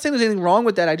not saying there's anything wrong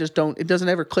with that. I just don't, it doesn't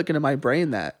ever click into my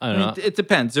brain that. I don't know. It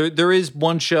depends. There is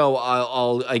one show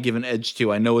I give an edge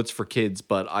to. I know it's for kids,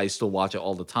 but I still watch it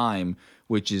all the time,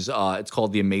 which is, it's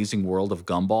called The Amazing World of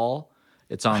Gumball.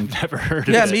 It's on. I've never heard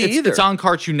of it. Yeah, me either. It's on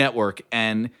Cartoon Network,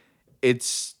 and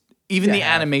it's. Even the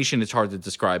animation is hard to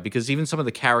describe because even some of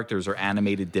the characters are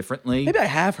animated differently. Maybe I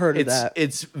have heard of that.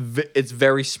 It's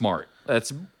very smart.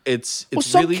 It's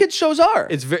some really, kids shows are.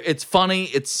 It's funny.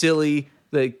 It's silly.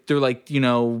 They're like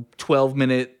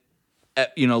 12-minute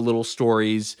little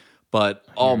stories. But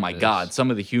oh my God, some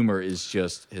of the humor is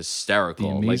just hysterical.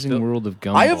 The Amazing World of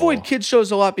Gumball. I avoid kids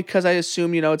shows a lot because I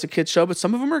assume it's a kids show, but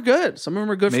some of them are good. Some of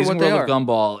them are good for what they are. Amazing World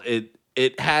of Gumball.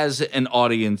 It has an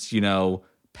audience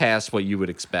past what you would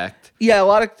expect. Yeah, a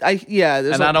lot of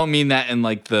and I don't mean that in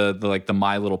like the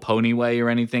My Little Pony way or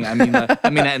anything. I mean that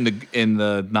in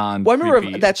the non. Well, I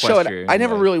remember that show. I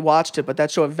never really watched it, but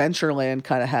that show Adventureland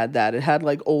kind of had that. It had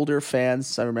like older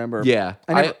fans. I remember. Yeah,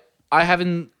 I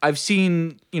haven't. I've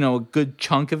seen a good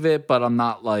chunk of it, but I'm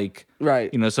not like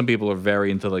right. Some people are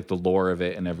very into like the lore of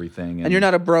it and everything. And you're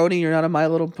not a brony. You're not a My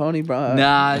Little Pony, bro.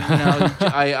 Nah,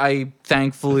 I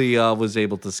thankfully was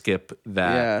able to skip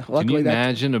that. Yeah, can you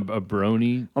imagine a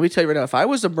brony? Let me tell you right now. If I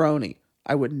was a brony,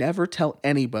 I would never tell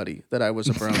anybody that I was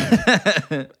a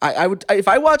brony. I would if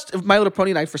I watched My Little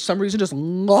Pony and I for some reason just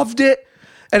loved it.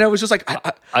 And I was just like,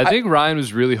 I think Ryan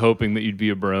was really hoping that you'd be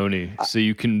a brony, so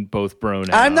you can both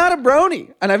brone out. I'm not a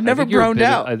brony, and I've never broned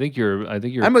out. I think you're.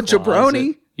 I'm a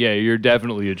jabroni. Yeah, you're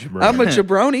definitely a jabroni. I'm a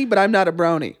jabroni, but I'm not a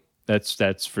brony.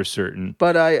 That's for certain.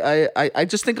 But I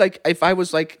just think like if I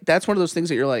was like, that's one of those things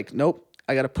that you're like, nope,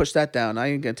 I got to push that down. I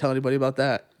ain't gonna tell anybody about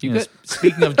that.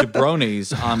 Speaking of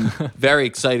jabronis, I'm very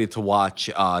excited to watch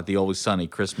the Always Sunny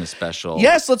Christmas special.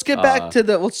 Yes, let's get back to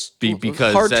the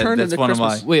because hard turn that's into one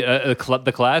Christmas. of my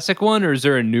the classic one, or is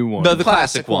there a new one? No, the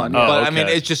classic one. Oh, but okay. I mean,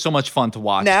 it's just so much fun to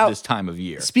watch this time of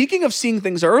year. Speaking of seeing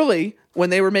things early,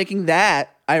 when they were making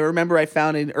that, I remember I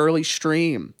found an early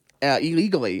stream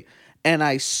illegally, and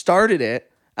I started it.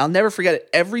 I'll never forget it.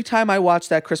 Every time I watch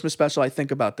that Christmas special, I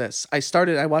think about this.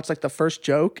 I watched like the first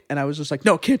joke, and I was just like,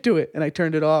 no, can't do it. And I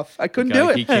turned it off. I couldn't do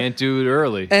it. He can't do it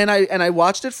early. And I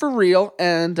watched it for real,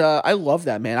 and I love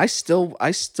that, man. I still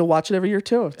watch it every year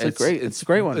too. It's a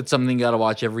great one. It's something you got to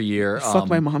watch every year. Fuck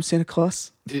my mom, Santa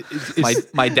Claus.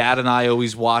 My dad and I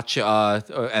always watch,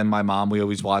 and my mom, we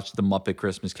always watch The Muppet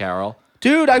Christmas Carol.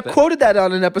 Dude, I quoted that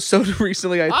on an episode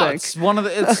recently, I think. It's one of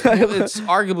the it's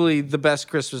arguably the best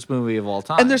Christmas movie of all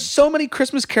time. And there's so many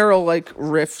Christmas Carol like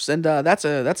riffs, and that's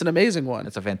an amazing one.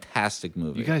 It's a fantastic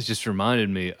movie. You guys just reminded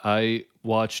me. I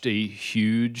watched a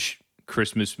huge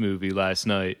Christmas movie last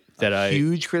night.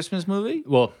 Huge Christmas movie?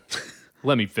 Well,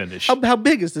 let me finish. How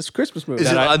big is this Christmas movie?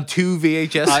 Is it on 2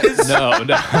 VHS?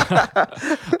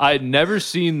 No. I'd never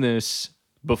seen this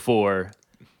before.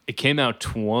 It came out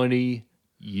 20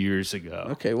 years ago.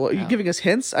 Okay, well, are you giving us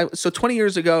hints? So 20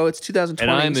 years ago, it's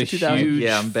 2020. And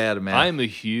I'm I'm bad at math. I'm a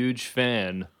huge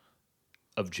fan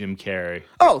of Jim Carrey.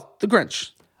 Oh, The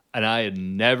Grinch. And I had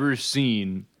never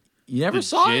seen Jim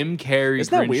Carrey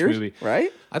Isn't that Grinch weird, movie.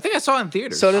 right? I think I saw it in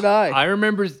theaters. So did I. I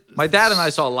remember My dad and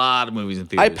I saw a lot of movies in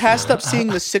theaters. I passed up seeing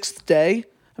The Sixth Day. I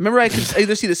remember I could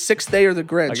either see The Sixth Day or The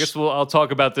Grinch. I guess I'll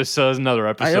talk about this another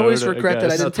episode. I always regret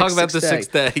that I didn't talk about The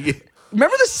Sixth Day.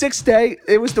 Remember The Sixth Day?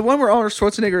 It was the one where Arnold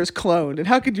Schwarzenegger is cloned. And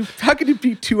how could you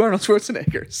beat two Arnold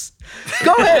Schwarzeneggers?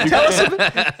 Go ahead,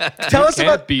 tell us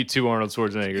about beat two Arnold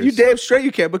Schwarzeneggers. You damn straight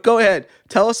you can. But go ahead,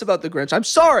 tell us about The Grinch. I'm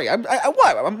sorry.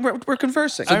 We're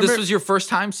conversing. So this was your first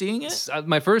time seeing it?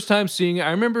 My first time seeing it.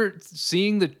 I remember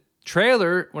seeing the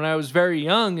trailer when I was very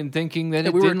young and thinking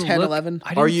that we were 10, 11.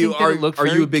 Are you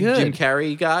a big Jim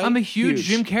Carrey guy? I'm a huge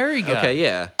Jim Carrey guy. Okay,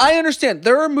 yeah. I understand.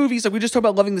 There are movies like we just talked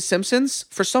about loving The Simpsons.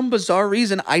 For some bizarre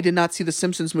reason, I did not see The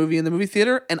Simpsons movie in the movie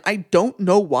theater, and I don't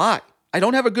know why. I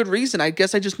don't have a good reason. I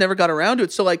guess I just never got around to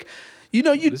it. So like,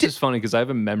 this is funny because I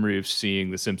have a memory of seeing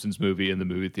the Simpsons movie in the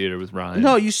movie theater with Ryan.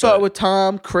 No, you saw it with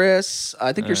Tom, Chris.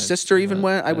 I think your sister even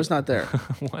went. I was not there.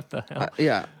 What the hell?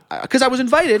 Yeah, because I was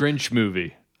invited. Grinch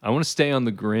movie. I want to stay on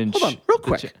the Grinch. Hold on, real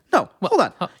quick. Hold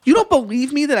on. You don't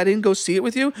believe me that I didn't go see it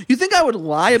with you? You think I would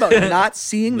lie about not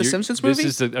seeing the Simpsons movie?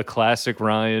 This is a classic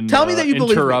Ryan. Tell me that you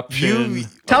believe me.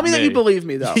 Tell me that you believe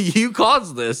me, though. You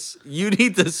caused this. You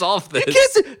need to solve this. You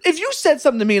can't if you said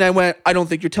something to me and I went, I don't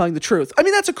think you're telling the truth. I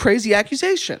mean, that's a crazy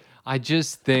accusation. I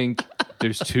just think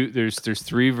there's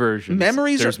three versions.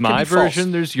 Memories my can be version,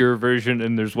 false. There's your version,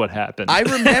 and there's what happened. I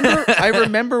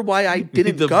remember why I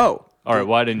didn't go. All right,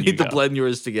 why didn't you need go? to blend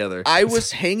yours together? I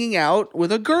was hanging out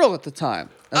with a girl at the time,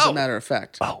 as a matter of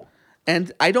fact. Oh.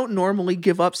 And I don't normally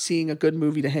give up seeing a good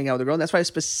movie to hang out with a girl. And that's why I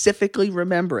specifically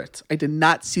remember it. I did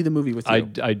not see the movie with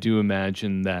you. I do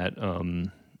imagine that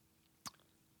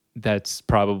that's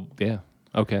probably, yeah.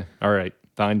 Okay. All right.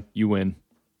 Fine. You win.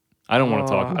 I don't want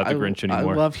to talk about the Grinch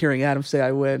anymore. I love hearing Adam say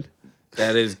I win.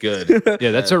 That is good.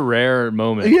 Yeah, that's a rare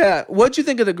moment. Yeah. What'd you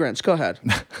think of the Grinch? Go ahead.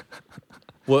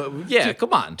 Well, yeah,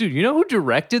 come on. Dude, you know who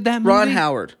directed that movie? Ron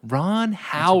Howard. Ron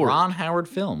Howard. Ron Howard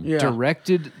film. Yeah.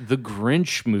 Directed the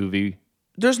Grinch movie.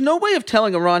 There's no way of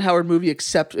telling a Ron Howard movie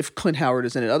except if Clint Howard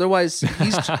is in it. Otherwise,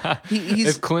 he's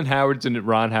if Clint Howard's in it,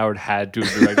 Ron Howard had to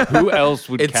have directed. Who else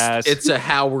would cast? It's a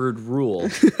Howard rule.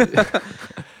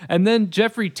 And then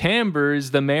Jeffrey Tambor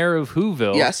is the mayor of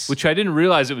Whoville. Yes. Which I didn't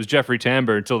realize it was Jeffrey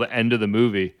Tambor until the end of the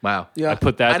movie. Wow. Yeah. I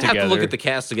put that together. I'd have to look at the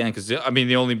cast again because, I mean,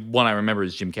 the only one I remember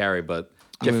is Jim Carrey, but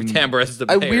Jeffrey Tambor as the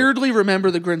bear. I weirdly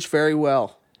remember the Grinch very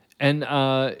well. And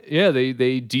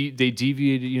they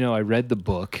deviated. You know, I read the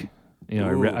book. You know,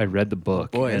 I read the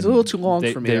book. Boy, it's a little too long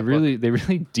for me. They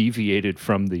really deviated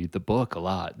from the book a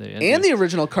lot. And the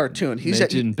original cartoon. They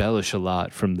did embellish a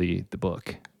lot from the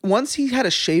book. Once he had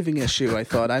a shaving issue, I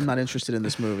thought, I'm not interested in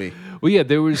this movie. Well, yeah,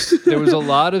 there was a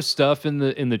lot of stuff in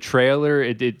the trailer.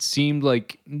 It seemed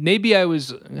like maybe I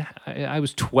was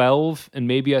 12, and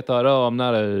maybe I thought, oh, I'm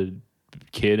not a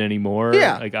kid anymore.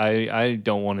 Yeah, like I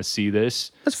don't want to see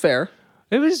this. That's fair.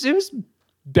 It was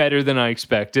better than I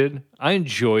expected. I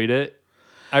enjoyed it.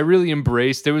 I really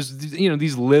embraced. There was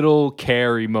these little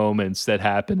Carrey moments that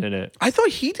happened in it. I thought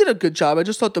he did a good job. I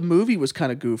just thought the movie was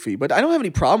kind of goofy, but I don't have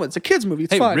any problem. It's a kids movie.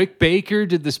 It's fine. Rick Baker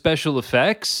did the special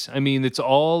effects. I mean, it's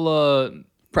all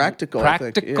practical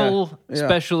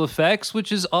special effects,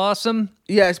 which is awesome.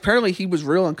 Yeah, apparently he was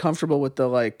real uncomfortable with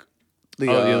those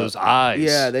eyes.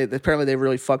 Yeah, apparently they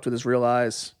really fucked with his real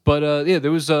eyes. But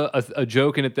there was a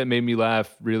joke in it that made me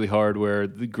laugh really hard, where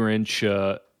the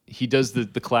Grinch. He does the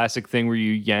classic thing where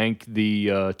you yank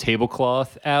the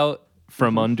tablecloth out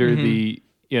from under the,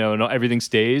 and everything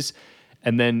stays.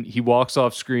 And then he walks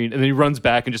off screen and then he runs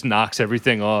back and just knocks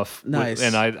everything off. Nice.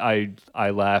 And I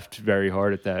laughed very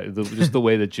hard at that. Just the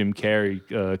way that Jim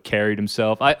Carrey carried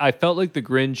himself. I felt like the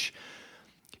Grinch,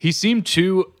 he seemed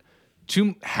too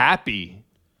happy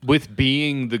with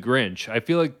being the Grinch. I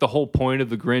feel like the whole point of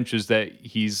the Grinch is that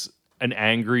he's an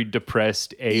angry,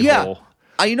 depressed a-hole. Yeah.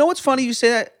 You know what's funny? You say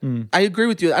that. I agree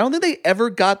with you. I don't think they ever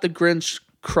got the Grinch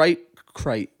quite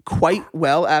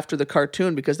well after the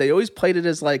cartoon, because they always played it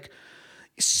as like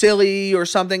silly or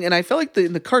something. And I feel like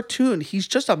in the cartoon, he's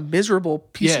just a miserable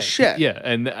piece of shit. Yeah,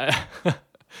 and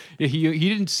he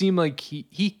didn't seem like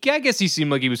I guess he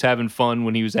seemed like he was having fun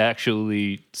when he was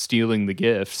actually stealing the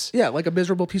gifts. Yeah, like a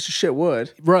miserable piece of shit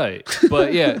would. Right,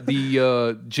 but yeah,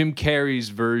 the Jim Carrey's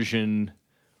version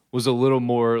was a little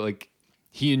more like.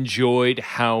 He enjoyed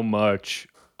how much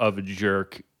of a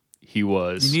jerk he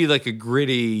was. You need like a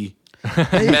gritty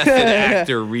method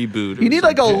actor reboot. You need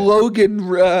like a Logan,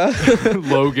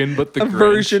 Logan, but the Grinch.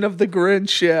 version of the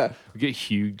Grinch. Yeah, we get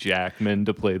Hugh Jackman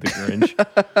to play the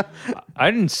Grinch.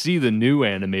 I didn't see the new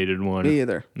animated one. Me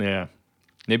either. Yeah,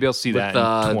 maybe I'll see that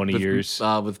in 20 years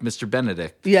with Mr.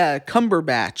 Benedict. Yeah,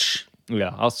 Cumberbatch.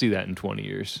 Yeah, I'll see that in 20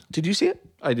 years. Did you see it?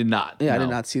 I did not. Yeah, no. I did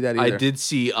not see that either. I did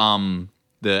see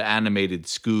the animated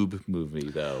Scoob movie,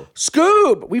 though.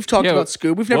 Scoob! We've talked about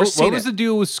Scoob. We've never seen it. What was the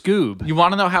deal with Scoob? You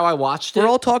want to know how I watched it? We're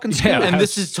all talking Scoob. Yeah, and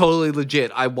this is totally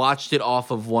legit. I watched it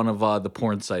off of one of the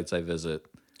porn sites I visit.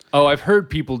 Oh, I've heard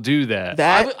people do that.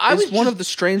 That is one of the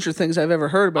stranger things I've ever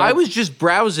heard about. I was just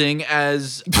browsing,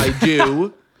 as I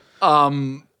do,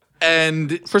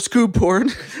 and for Scoob porn.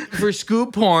 For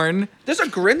Scoob porn. There's a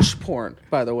Grinch porn,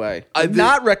 by the way. I would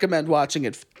not recommend watching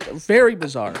it. Very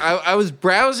bizarre. I was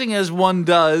browsing as one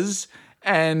does,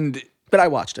 but I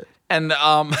watched it. And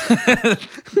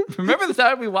remember the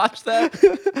time we watched that?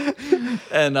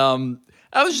 And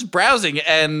I was just browsing,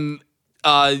 and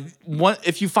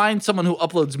if you find someone who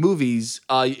uploads movies,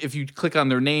 if you click on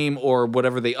their name or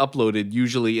whatever they uploaded,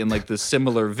 usually in like the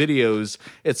similar videos,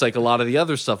 it's like a lot of the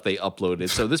other stuff they uploaded.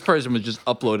 So this person was just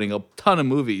uploading a ton of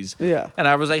movies. Yeah. And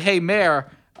I was like, hey, Mare,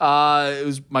 it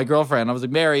was my girlfriend. I was like,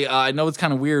 Mary, I know it's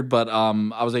kind of weird, but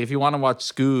I was like, if you want to watch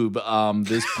Scoob,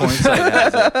 this porn site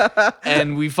has it.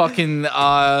 And we fucking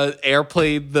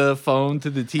airplayed the phone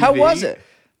to the TV. How was it?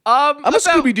 I'm a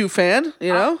Scooby-Doo fan,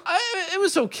 you know? It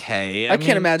was okay. I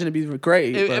can't imagine it'd be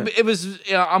great. It was,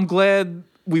 I'm glad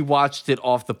we watched it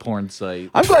off the porn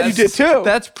site. I'm glad you did too.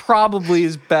 That's probably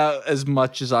about as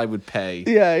much as I would pay.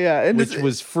 Yeah. And which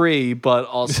was free, but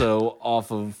also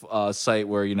off of a site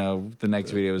where, the next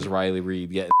video is Riley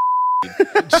Reid getting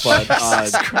which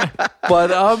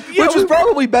was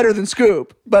probably better than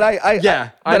Scoob. But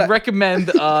I'd recommend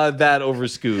that over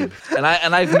Scoob. And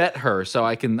I've met her, so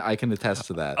I can attest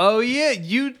to that. Oh yeah,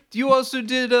 you also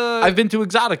did. I've been to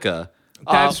Exotica.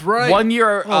 That's right. 1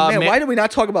 year. Why did we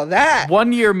not talk about that?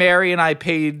 1 year, Mary and I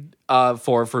paid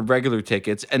for regular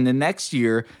tickets, and the next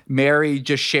year, Mary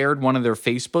just shared one of their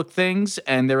Facebook things,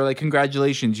 and they were like,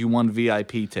 "Congratulations, you won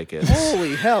VIP tickets."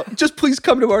 Holy hell! Just please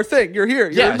come to our thing. You're here.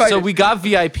 You're invited. So we got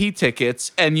VIP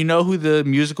tickets, and you know who the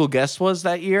musical guest was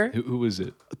that year? Who was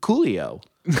it? Coolio.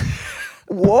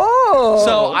 Whoa!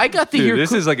 So I got to hear.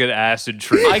 This is like an acid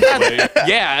trip.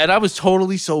 And I was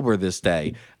totally sober this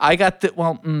day. I got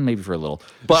maybe for a little,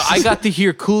 but I got to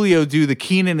hear Coolio do the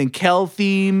Keenan and Kel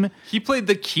theme. He played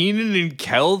the Keenan and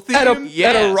Kel theme at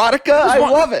Erotica. I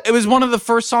love it. It was one of the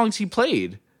first songs he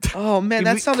played. Oh man,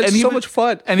 that sounds like so much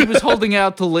fun. And he was holding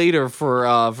out till later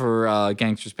for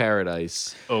Gangster's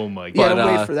Paradise. Oh my Yeah,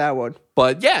 god! wait for that one.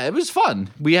 But yeah, it was fun.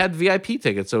 We had VIP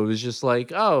tickets, so it was just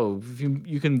like, oh,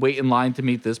 you can wait in line to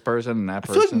meet this person and that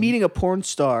person. I feel like meeting a porn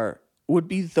star would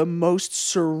be the most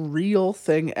surreal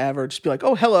thing ever. Just be like,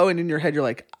 oh, hello. And in your head, you're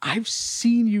like, I've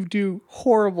seen you do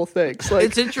horrible things. Like,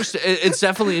 it's interesting. It's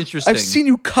definitely interesting. I've seen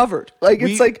you covered. Like,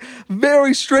 it's like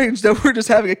very strange that we're just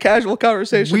having a casual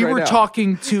conversation. We right were now.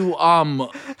 talking to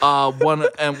one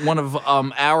of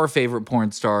our favorite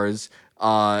porn stars,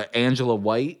 Angela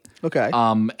White. Okay.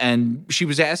 And she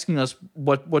was asking us,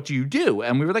 what do you do?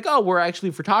 And we were like, oh, we're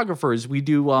actually photographers. We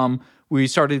do, we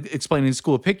started explaining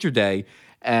School of Picture Day.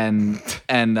 And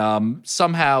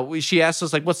somehow she asked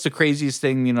us, like, what's the craziest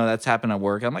thing, that's happened at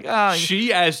work? I'm like,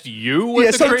 She asked you what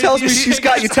the someone craziest tells me she's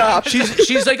got you top.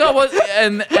 She's like, oh, what?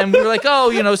 And we were like,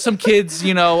 oh, some kids,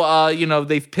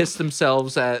 they've pissed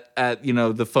themselves at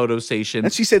the photo station.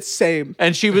 And she said, same.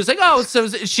 And she was like, oh, so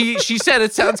she said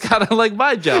it sounds kind of like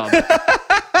my job.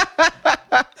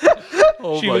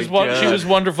 She was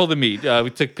wonderful to meet. We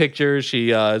took pictures.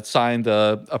 She signed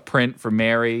a print for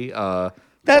Mary.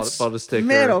 That's bought a sticker.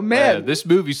 Man, oh man! Yeah, this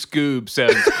movie Scoob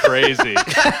sounds crazy.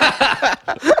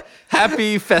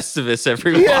 Happy Festivus,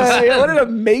 everyone! Yeah, what an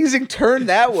amazing turn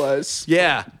that was.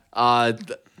 Yeah.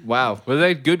 Wow. Was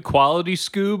that good quality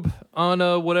Scoob on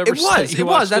whatever? It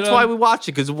was. That's why we watched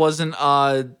it, because it wasn't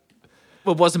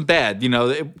bad.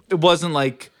 It wasn't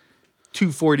like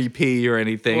 240p or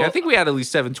anything. Well, I think we had at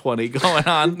least 720 going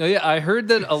on. No, yeah, I heard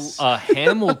that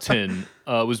Hamilton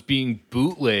was being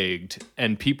bootlegged,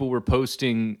 and people were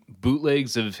posting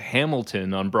bootlegs of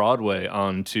Hamilton on Broadway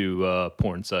onto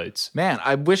porn sites. Man,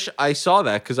 I wish I saw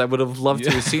that, because I would have loved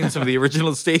to have seen some of the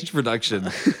original stage production.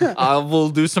 We'll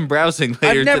do some browsing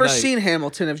later I've never tonight. seen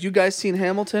Hamilton. Have you guys seen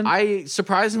Hamilton? I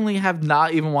surprisingly have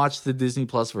not even watched the Disney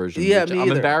Plus version. Yeah, which me I'm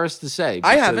either. embarrassed to say.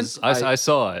 I haven't. I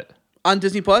saw it. On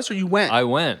Disney Plus, or you went? I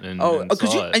went and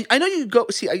because saw it. I know you go.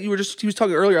 See, he was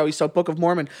talking earlier how he saw Book of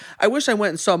Mormon. I wish I went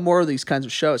and saw more of these kinds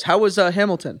of shows. How was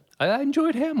Hamilton? I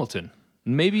enjoyed Hamilton.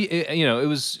 Maybe it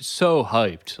was so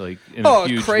hyped, like in Oh, a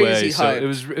huge crazy way.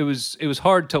 hype. So it was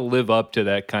hard to live up to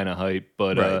that kind of hype.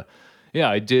 But Right. yeah,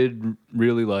 I did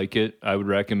really like it. I would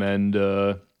recommend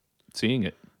seeing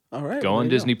it. All right, Go well, on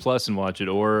there you Disney Plus and watch it,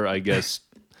 or I guess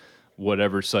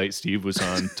whatever site Steve was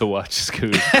on to watch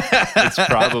Scoob. It's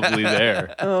probably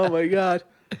there. Oh my god!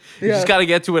 You just got to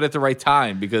get to it at the right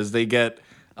time, because they get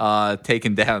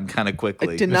taken down kind of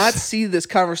quickly. I did not see this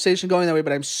conversation going that way,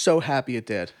 but I'm so happy it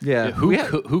did. Yeah.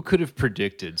 Who could have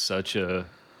predicted such a?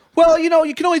 Well,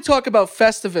 you can only talk about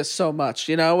Festivus so much.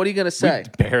 What are you gonna say?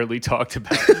 Barely talked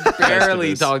about.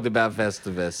 barely Festivus. talked about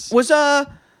Festivus. Was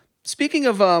speaking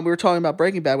of we were talking about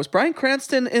Breaking Bad. Was Bryan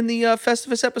Cranston in the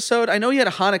Festivus episode? I know he had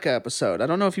a Hanukkah episode. I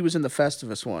don't know if he was in the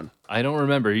Festivus one. I don't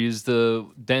remember. He's the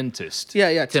dentist.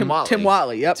 Yeah. Tim Watley. Tim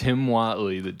Watley. Yep. Tim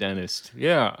Watley, the dentist.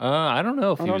 Yeah, I don't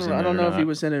know if he was in it. I don't or know if not. he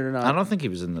was in it or not. I don't think he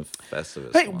was in the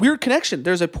Festivus. Hey, one. weird connection.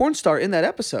 There's a porn star in that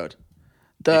episode.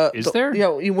 Is there? Yeah,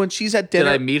 when she's at dinner.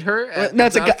 Did I meet her? At No,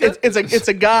 it's a guy. Exotica? It's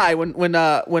a guy. When and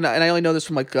I only know this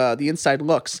from like the inside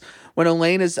looks. When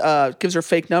Elaine gives her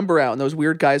fake number out, and those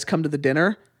weird guys come to the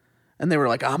dinner, and they were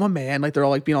like, "I'm a man," like they're all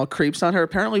like being all creeps on her.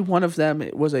 Apparently, one of them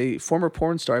was a former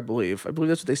porn star. I believe that's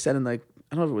what they said in like,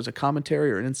 I don't know if it was a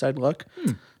commentary or an inside look.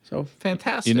 So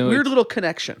Fantastic. weird little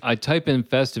connection. I type in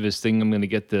Festivus thing. I'm going to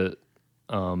get the.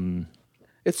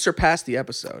 It surpassed the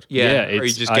episode. Yeah. Or you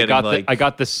it's, just I getting got like I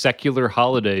got the secular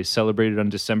holiday celebrated on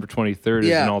December 23rd as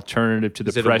Yeah. an alternative to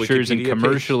Is the it a pressures and Wikipedia page?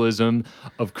 commercialism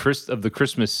of the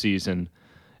Christmas season,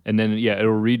 and then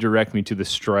it'll redirect me to the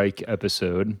strike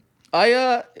episode.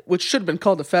 Which should have been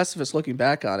called the Festivus. Looking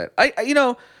back on it, I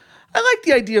like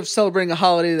the idea of celebrating a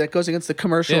holiday that goes against the Yeah,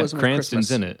 commercialism of Cranston's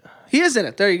Christmas. in it, He is in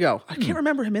it. There you go. I can't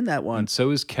remember him in that one. and so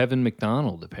is Kevin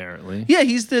McDonald apparently. Yeah,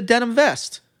 he's the denim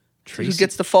vest. Who Tracy,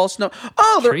 gets the false note?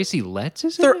 Oh, they're Tracy Letts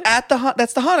is in they're it? at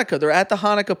that's the Hanukkah. They're at the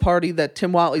Hanukkah party that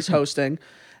Tim Watley's hosting,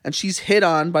 and she's hit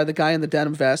on by the guy in the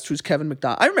denim vest, who's Kevin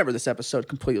McDonald. I remember this episode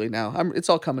completely now. It's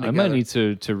all coming I together. might need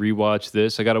to rewatch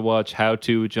this. I got to watch How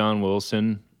To with John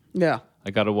Wilson. Yeah. I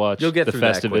got to watch You'll get the through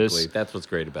that quickly. Festivus. That's what's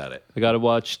great about it. I got to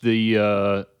watch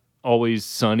the Always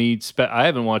Sunny. I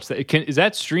haven't watched that. Is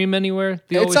that stream anywhere?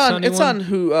 The Always Sunny It's one? on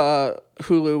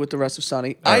Hulu with the rest of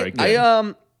Sunny. All right,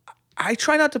 good. I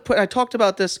try not to put. I talked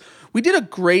about this. We did a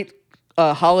great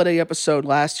holiday episode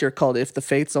last year called "If the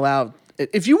Fates Allow."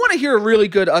 If you want to hear a really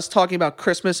good us talking about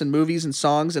Christmas and movies and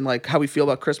songs and like how we feel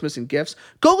about Christmas and gifts,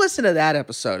 go listen to that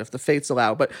episode if the fates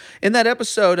allow. But in that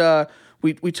episode,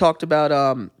 we talked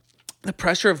about the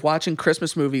pressure of watching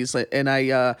Christmas movies, and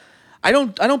I I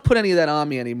don't put any of that on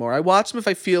me anymore. I watch them if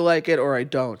I feel like it or I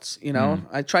don't, you know?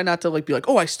 I try not to like be like,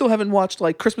 "Oh, I still haven't watched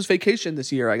like Christmas Vacation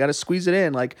this year. I got to squeeze it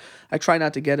in." Like I try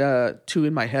not to get too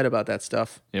in my head about that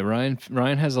stuff. Yeah,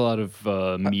 Ryan has a lot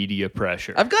of media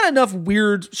pressure. I've got enough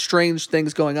weird, strange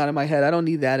things going on in my head. I don't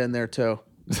need that in there too.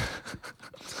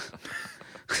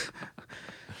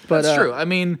 But that's true. I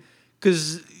mean,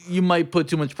 cuz you might put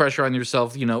too much pressure on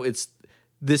yourself, you know, it's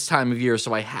this time of year,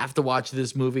 so I have to watch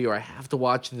this movie or I have to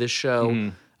watch this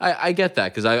show. I get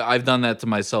that because I've done that to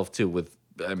myself too with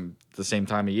the same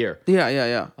time of year.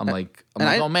 Yeah. I'm like,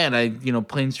 oh man,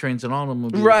 Planes, Trains, and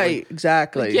Automobiles. Right,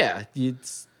 exactly. Like, yeah,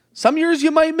 some years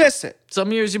you might miss it.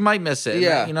 Some years you might miss it.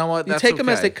 Yeah, you know what? You take them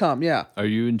as they come. Yeah. Are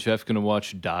you and Jeff gonna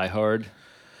watch Die Hard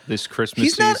this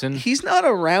Christmas season? He's not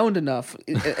around enough,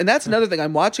 and that's another thing.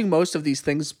 I'm watching most of these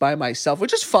things by myself,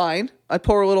 which is fine. I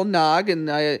pour a little nog,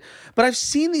 but I've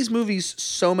seen these movies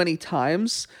so many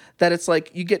times that it's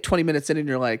like you get 20 minutes in and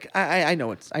you're like, I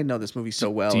know this movie so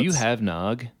well. Do you have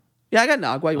nog? Yeah, I got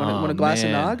nog. Why you want a glass of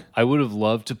nog? I would have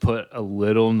loved to put a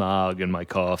little nog in my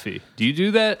coffee. Do you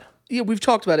do that? Yeah, we've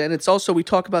talked about it, and it's also we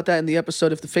talk about that in the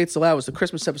episode "If the Fates Allow." It was the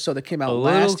Christmas episode that came out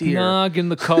last year. A little nog in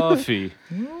the coffee.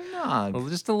 Nog. Well,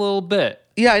 just a little bit.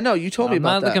 Yeah, I know. You told me about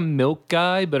that. I'm not like a milk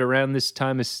guy, but around this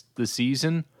time of the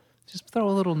season, just throw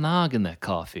a little nog in that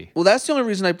coffee. Well, that's the only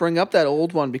reason I bring up that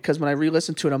old one, because when I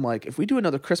re-listen to it, I'm like, if we do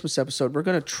another Christmas episode, we're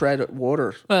going to tread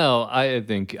water. Well, I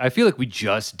feel like we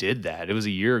just did that. It was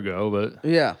a year ago, but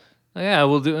yeah,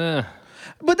 we'll do.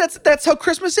 But that's how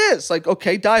Christmas is. Like,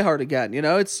 okay, Die Hard again. You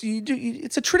know, it's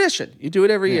a tradition. You do it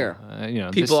every year.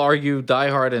 People argue Die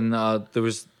Hard, and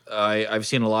I've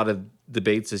seen a lot of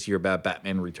debates this year about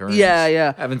Batman Returns.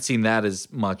 Yeah. I haven't seen that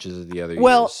as much as the other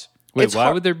years. Wait,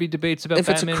 why would there be debates about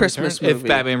Batman it's a Christmas Returns? movie? If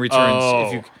Batman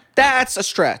Returns, that's a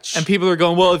stretch. And people are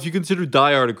going, well, if you consider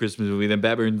Die Hard a Christmas movie, then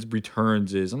Batman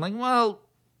Returns is. I'm like, well,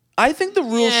 I think the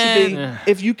rule should be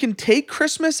if you can take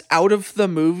Christmas out of the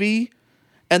movie,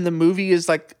 and the movie is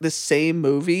like the same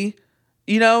movie,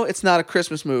 it's not a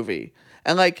Christmas movie.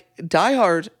 And like Die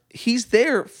Hard, he's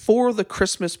there for the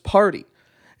Christmas party.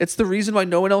 It's the reason why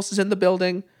no one else is in the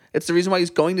building. It's the reason why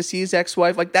he's going to see his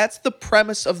ex-wife. Like, that's the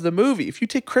premise of the movie. If you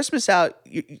take Christmas out,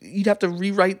 you'd have to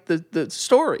rewrite the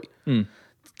story.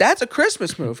 That's a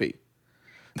Christmas movie,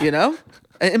 in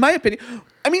my opinion.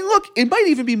 I mean, look, it might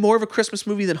even be more of a Christmas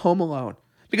movie than Home Alone.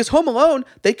 Because Home Alone,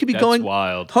 they could be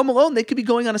wild. Home Alone, they could be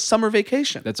going on a summer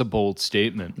vacation. That's a bold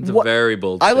statement. It's a very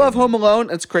bold statement. I love Home Alone.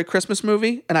 It's a great Christmas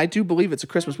movie, and I do believe it's a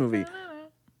Christmas movie.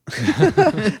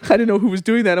 I didn't know who was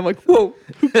doing that. I'm like, whoa,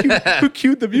 who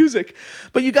cued the music?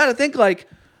 But you got to think, like,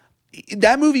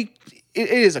 that movie, it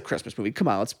is a Christmas movie. Come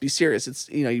on, let's be serious. It's,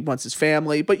 he wants his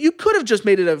family. But you could have just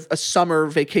made it a summer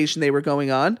vacation they were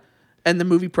going on, and the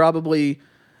movie probably...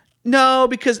 No,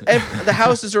 because the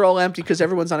houses are all empty because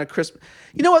everyone's on a Christmas...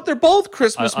 You know what? They're both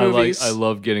Christmas movies. I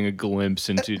love getting a glimpse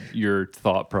into your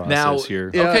thought process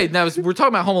here. Yeah. Okay, now we're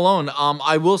talking about Home Alone.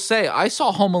 I will say, I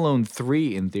saw Home Alone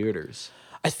 3 in theaters.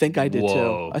 I think I did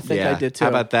too. I did too. How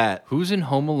about that? Who's in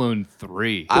Home Alone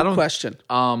 3? Good question.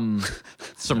 Some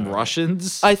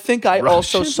Russians. I think I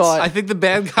also saw it. I think the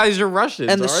bad guys are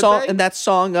Russians. And the song, and that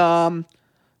song,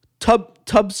 Tub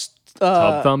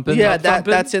Thumpin'? Yeah,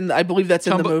 that's in. I believe that's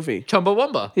in the movie.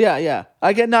 Chumbawamba. Yeah.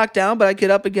 I get knocked down, but I get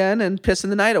up again and pissing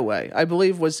the night away. I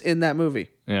believe was in that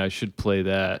movie. Yeah, I should play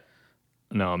that.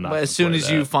 No, I'm not. But as soon as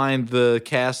you find the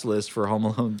cast list for Home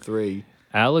Alone 3,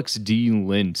 Alex D.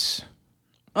 Lintz.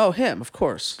 Oh, him, of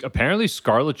course. Apparently,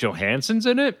 Scarlett Johansson's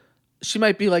in it. She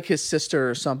might be like his sister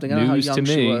or something. I don't know how young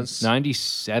she was.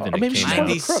 97. Or maybe she's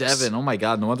 97. Oh my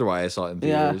God! No wonder why I saw it in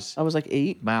theaters. I was like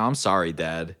 8. Wow, I'm sorry,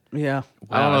 Dad. Yeah.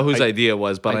 I don't know whose idea it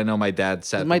was, but I know my dad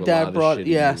sat. My dad brought.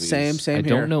 Movies. Same. I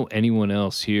don't know anyone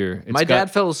else here.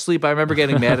 Dad fell asleep. I remember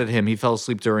getting mad at him. He fell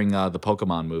asleep during the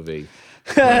Pokemon movie.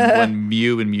 when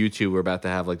Mew and Mewtwo were about to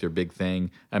have like their big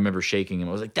thing. I remember shaking him.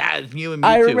 I was like, Dad, Mew and Mewtwo.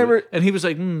 I remember, and he was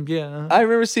like, yeah. I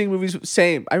remember seeing movies.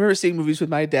 Same. I remember seeing movies with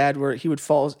my dad where he would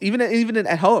fall, even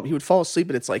at home, he would fall asleep,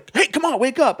 and it's like, hey, come on,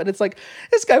 wake up, and it's like,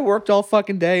 this guy worked all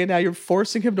fucking day, and now you're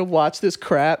forcing him to watch this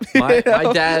crap. My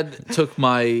dad took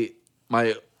my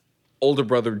older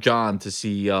brother John to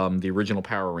see the original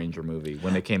Power Ranger movie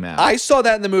when it came out. I saw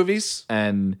that in the movies,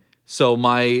 and. So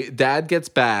my dad gets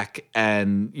back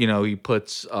and, he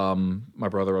puts my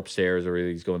brother upstairs or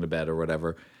he's going to bed or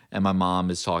whatever. And my mom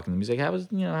is talking to him. He's like, how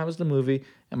was the movie?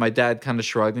 And my dad kind of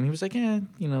shrugged and he was like,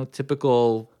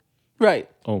 typical right.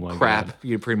 Oh my crap.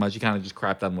 God. Pretty much, he kind of just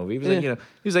crapped on the movie. He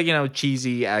was like,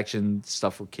 cheesy action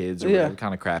stuff for kids or whatever,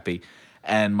 kind of crappy.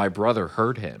 And my brother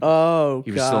heard him. Oh,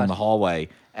 He was still in the hallway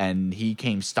and he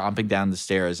came stomping down the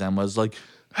stairs and was like,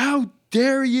 how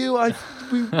dare you?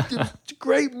 It's a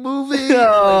great movie. Like,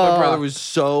 my brother was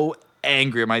so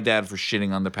angry at my dad for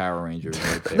shitting on the Power Rangers.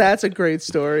 Right there. That's a great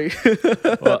story.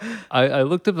 Well, I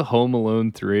looked up the Home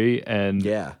Alone 3 and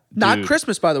not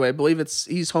Christmas, by the way. I believe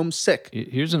he's homesick.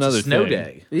 Here's another Snow thing.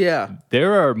 Day. Yeah.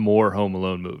 There are more Home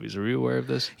Alone movies. Are you aware of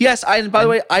this? Yes, and by the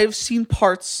way, I've seen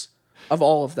parts of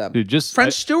all of them. Dude,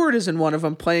 French Stewart is in one of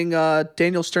them playing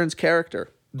Daniel Stern's character.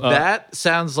 That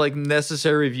sounds like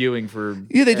necessary viewing for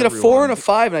they did everyone. a 4 and a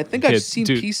 5, and I think I've seen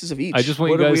pieces of each. I just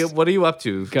want you guys. What are you up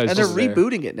to? Guys, and they're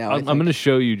rebooting it now. I'm going to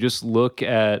show you. Just look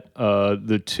at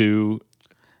the two.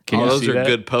 Can you those see are that?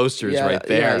 good posters right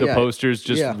there. The posters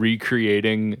just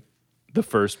recreating the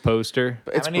first poster.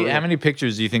 How many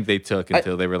pictures do you think they took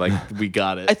until they were like, we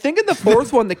got it? I think in the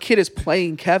 4th one, the kid is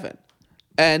playing Kevin.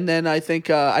 And then I think,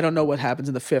 I don't know what happens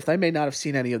in the 5th. I may not have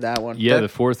seen any of that one. Yeah, the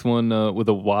 4th one with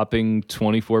a whopping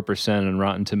 24% on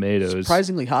Rotten Tomatoes.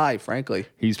 Surprisingly high, frankly.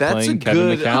 He's playing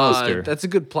Kevin McAllister. That's a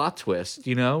good plot twist,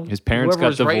 you know? His parents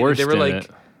got divorced They were like,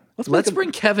 it. let's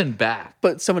bring Kevin back.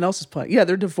 But someone else is playing. Yeah,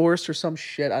 they're divorced or some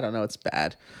shit. I don't know. It's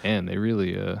bad. Man, they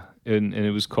really... and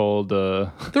it was called...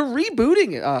 They're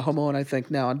rebooting Home Alone, I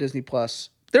think, now on Disney+.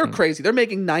 They're crazy. They're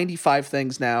making 95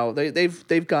 things now.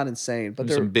 They've gone insane. But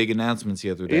there's some big announcements the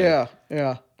other day.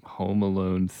 Yeah. Home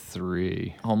Alone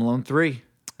 3. Home Alone 3.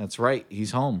 That's right.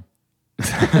 He's home.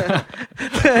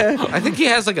 I think he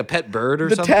has like a pet bird or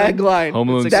something. The tagline. Home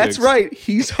Alone 6. That's right.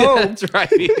 He's home. That's right.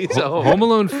 He's home. Home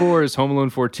Alone 4 is Home Alone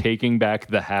 4 Taking Back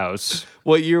the House.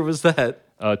 What year was that?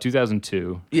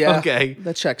 2002. Yeah. Okay.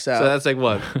 That checks out. So that's like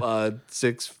what?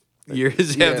 6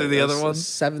 years after the other one?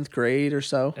 7th grade or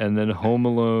so. And then Home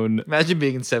Alone... Imagine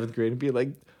being in 7th grade and being like,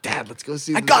 Dad, let's go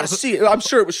see I gotta see it. I'm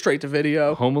sure it was straight to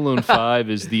video. Home Alone 5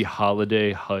 is The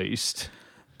Holiday Heist.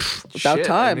 About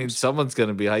time. I mean, someone's going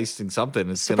to be heisting something.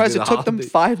 It's Surprised it took them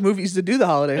 5 movies to do the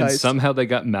holiday and heist. Somehow they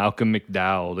got Malcolm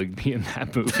McDowell to be in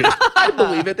that movie. I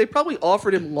believe it. They probably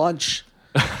offered him lunch.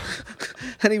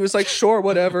 And he was like, sure,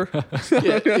 whatever.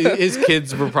 His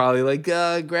kids were probably like,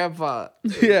 Grandpa.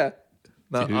 Yeah.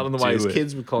 No, I don't know why his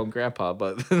kids would call him Grandpa,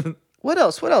 but... What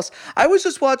else? I was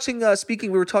just watching, we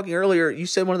were talking earlier, you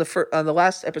said one of the first, on the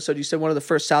last episode, you said one of the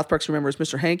first South Parks remember is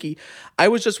Mr. Hankey. I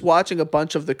was just watching a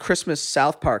bunch of the Christmas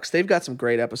South Parks. They've got some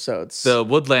great episodes. The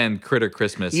Woodland Critter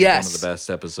Christmas is one of the best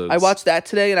episodes. I watched that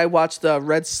today, and I watched the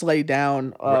Red Sleigh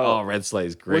Down. Red Sleigh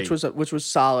is great. Which was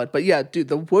solid. But yeah, dude,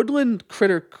 the Woodland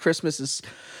Critter Christmas is...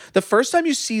 The first time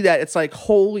you see that, it's like,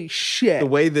 holy shit. The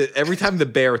way that every time the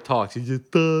bear talks, he's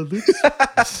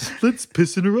just, let's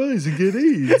piss in her eyes and get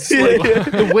AIDS.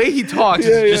 The way he talks,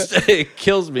 it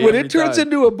kills me. When it turns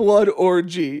into a blood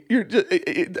orgy,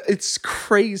 it's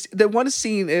crazy. The one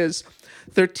scene is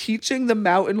they're teaching the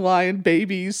mountain lion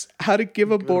babies how to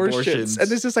give abortions. And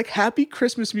there's this like happy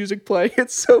Christmas music playing.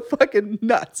 It's so fucking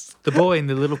nuts. The boy in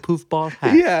the little poofball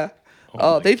hat. Yeah.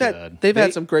 They've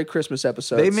had some great Christmas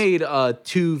episodes. They made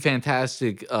 2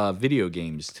 fantastic video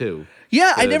games too.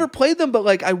 Yeah, I never played them, but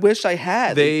like I wish I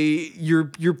had.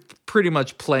 You're pretty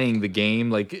much playing the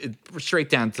game like straight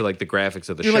down to like the graphics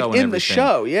of the show. Like and in everything. the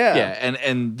show, yeah. Yeah,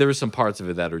 and there were some parts of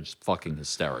it that are just fucking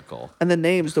hysterical. And the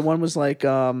names, the one was like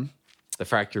the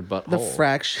fractured butthole. The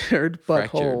fractured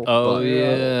butthole. Oh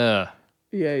yeah.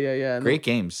 Yeah. And great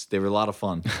games. They were a lot of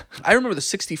fun. I remember the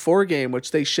 64 game,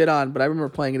 which they shit on, but I remember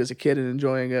playing it as a kid and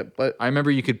enjoying it. But I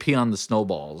remember you could pee on the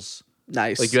snowballs.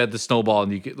 Nice. Like you had the snowball,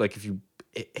 and you could like if you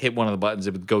hit one of the buttons,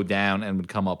 it would go down and would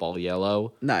come up all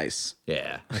yellow. Nice.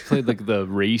 Yeah. I played like the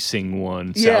racing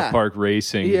one, Yeah. South Park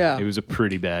Racing. Yeah. It was a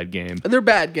pretty bad game. And they're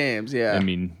bad games, yeah. I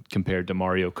mean, compared to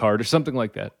Mario Kart or something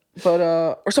like that. But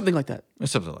or something like that. Or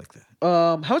something like that.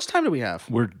 How much time do we have?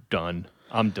 We're done.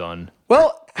 I'm done.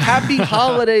 Well, happy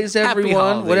holidays, everyone.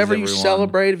 holidays, Whatever you everyone.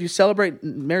 celebrate. If you celebrate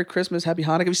Merry Christmas, Happy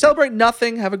Hanukkah. If you celebrate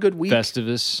nothing, have a good week.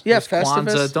 Festivus. Yeah, There's Festivus.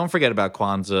 Kwanzaa. Don't forget about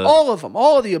Kwanzaa. All of them.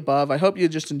 All of the above. I hope you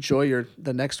just enjoy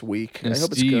the next week. And I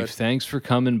hope Steve, it's good. thanks for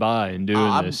coming by and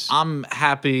doing this. I'm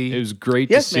happy. It was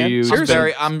great Yes, to see man. you.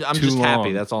 Seriously. I'm Too just happy.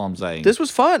 long. That's all I'm saying. This was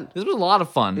fun. This was a lot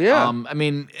of fun. Yeah. I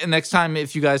mean, next time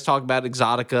if you guys talk about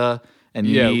Exotica and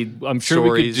you need I'm sure we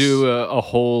could stories, do a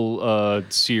whole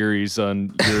series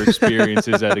on your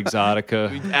experiences at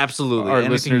Exotica. absolutely. Our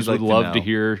Anything listeners you'd like would love know. to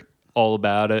hear all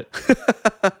about it.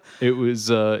 It was.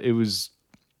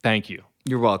 Thank you.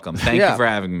 You're welcome. Thank Yeah. you for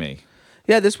having me.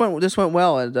 Yeah, this went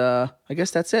well, and I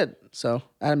guess that's it. So,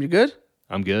 Adam, you good?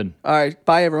 I'm good. All right.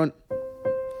 Bye, everyone.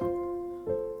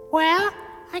 Well,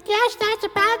 I guess that's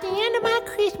about the end of my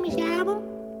Christmas album.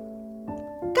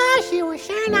 Gosh, it was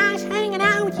sure nice hanging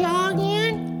out with y'all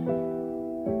again.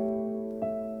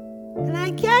 And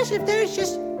I guess if there's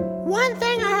just one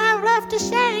thing I have left to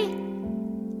say,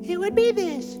 it would be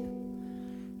this.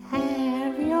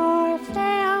 Have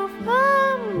yourself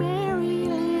a merry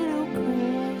little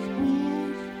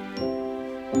Christmas.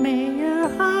 May your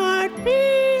heart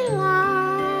be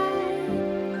light.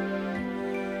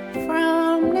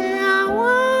 From now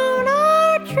on,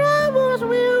 our troubles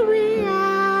will be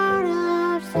out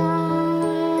of sight.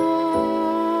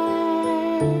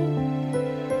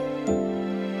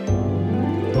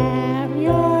 Have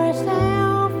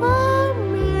yourself a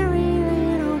merry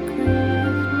little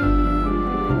Christmas.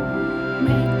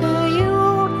 Make the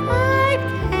Yuletide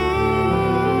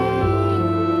gay.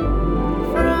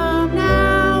 From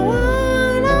now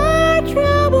on, our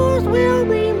troubles will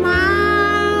be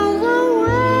miles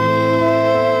away.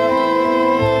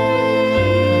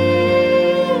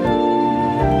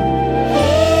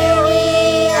 Here we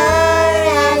are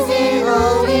as in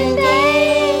olden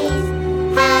days,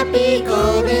 happy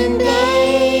golden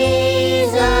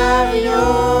days of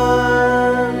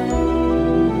yore.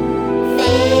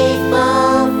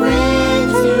 Faithful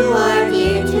friends who are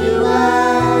dear to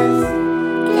us,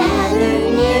 gather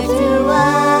near to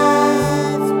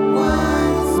us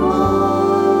once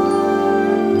more.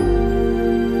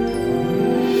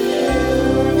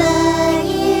 Through the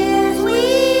years we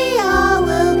all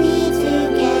will be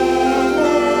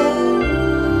together,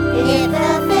 if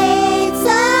the fates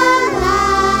allow.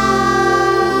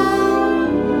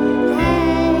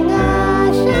 Hang a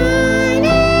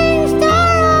shining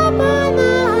star upon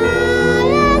the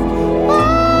highest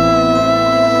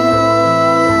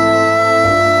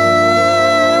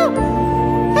bough,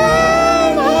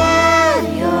 and have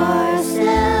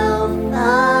yourself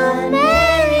a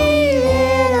merry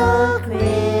little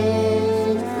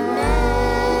Christmas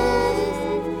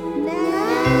now.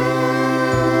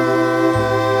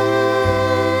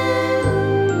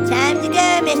 Time to go,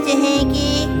 Mr.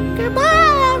 Hanky.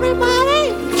 Goodbye, everybody.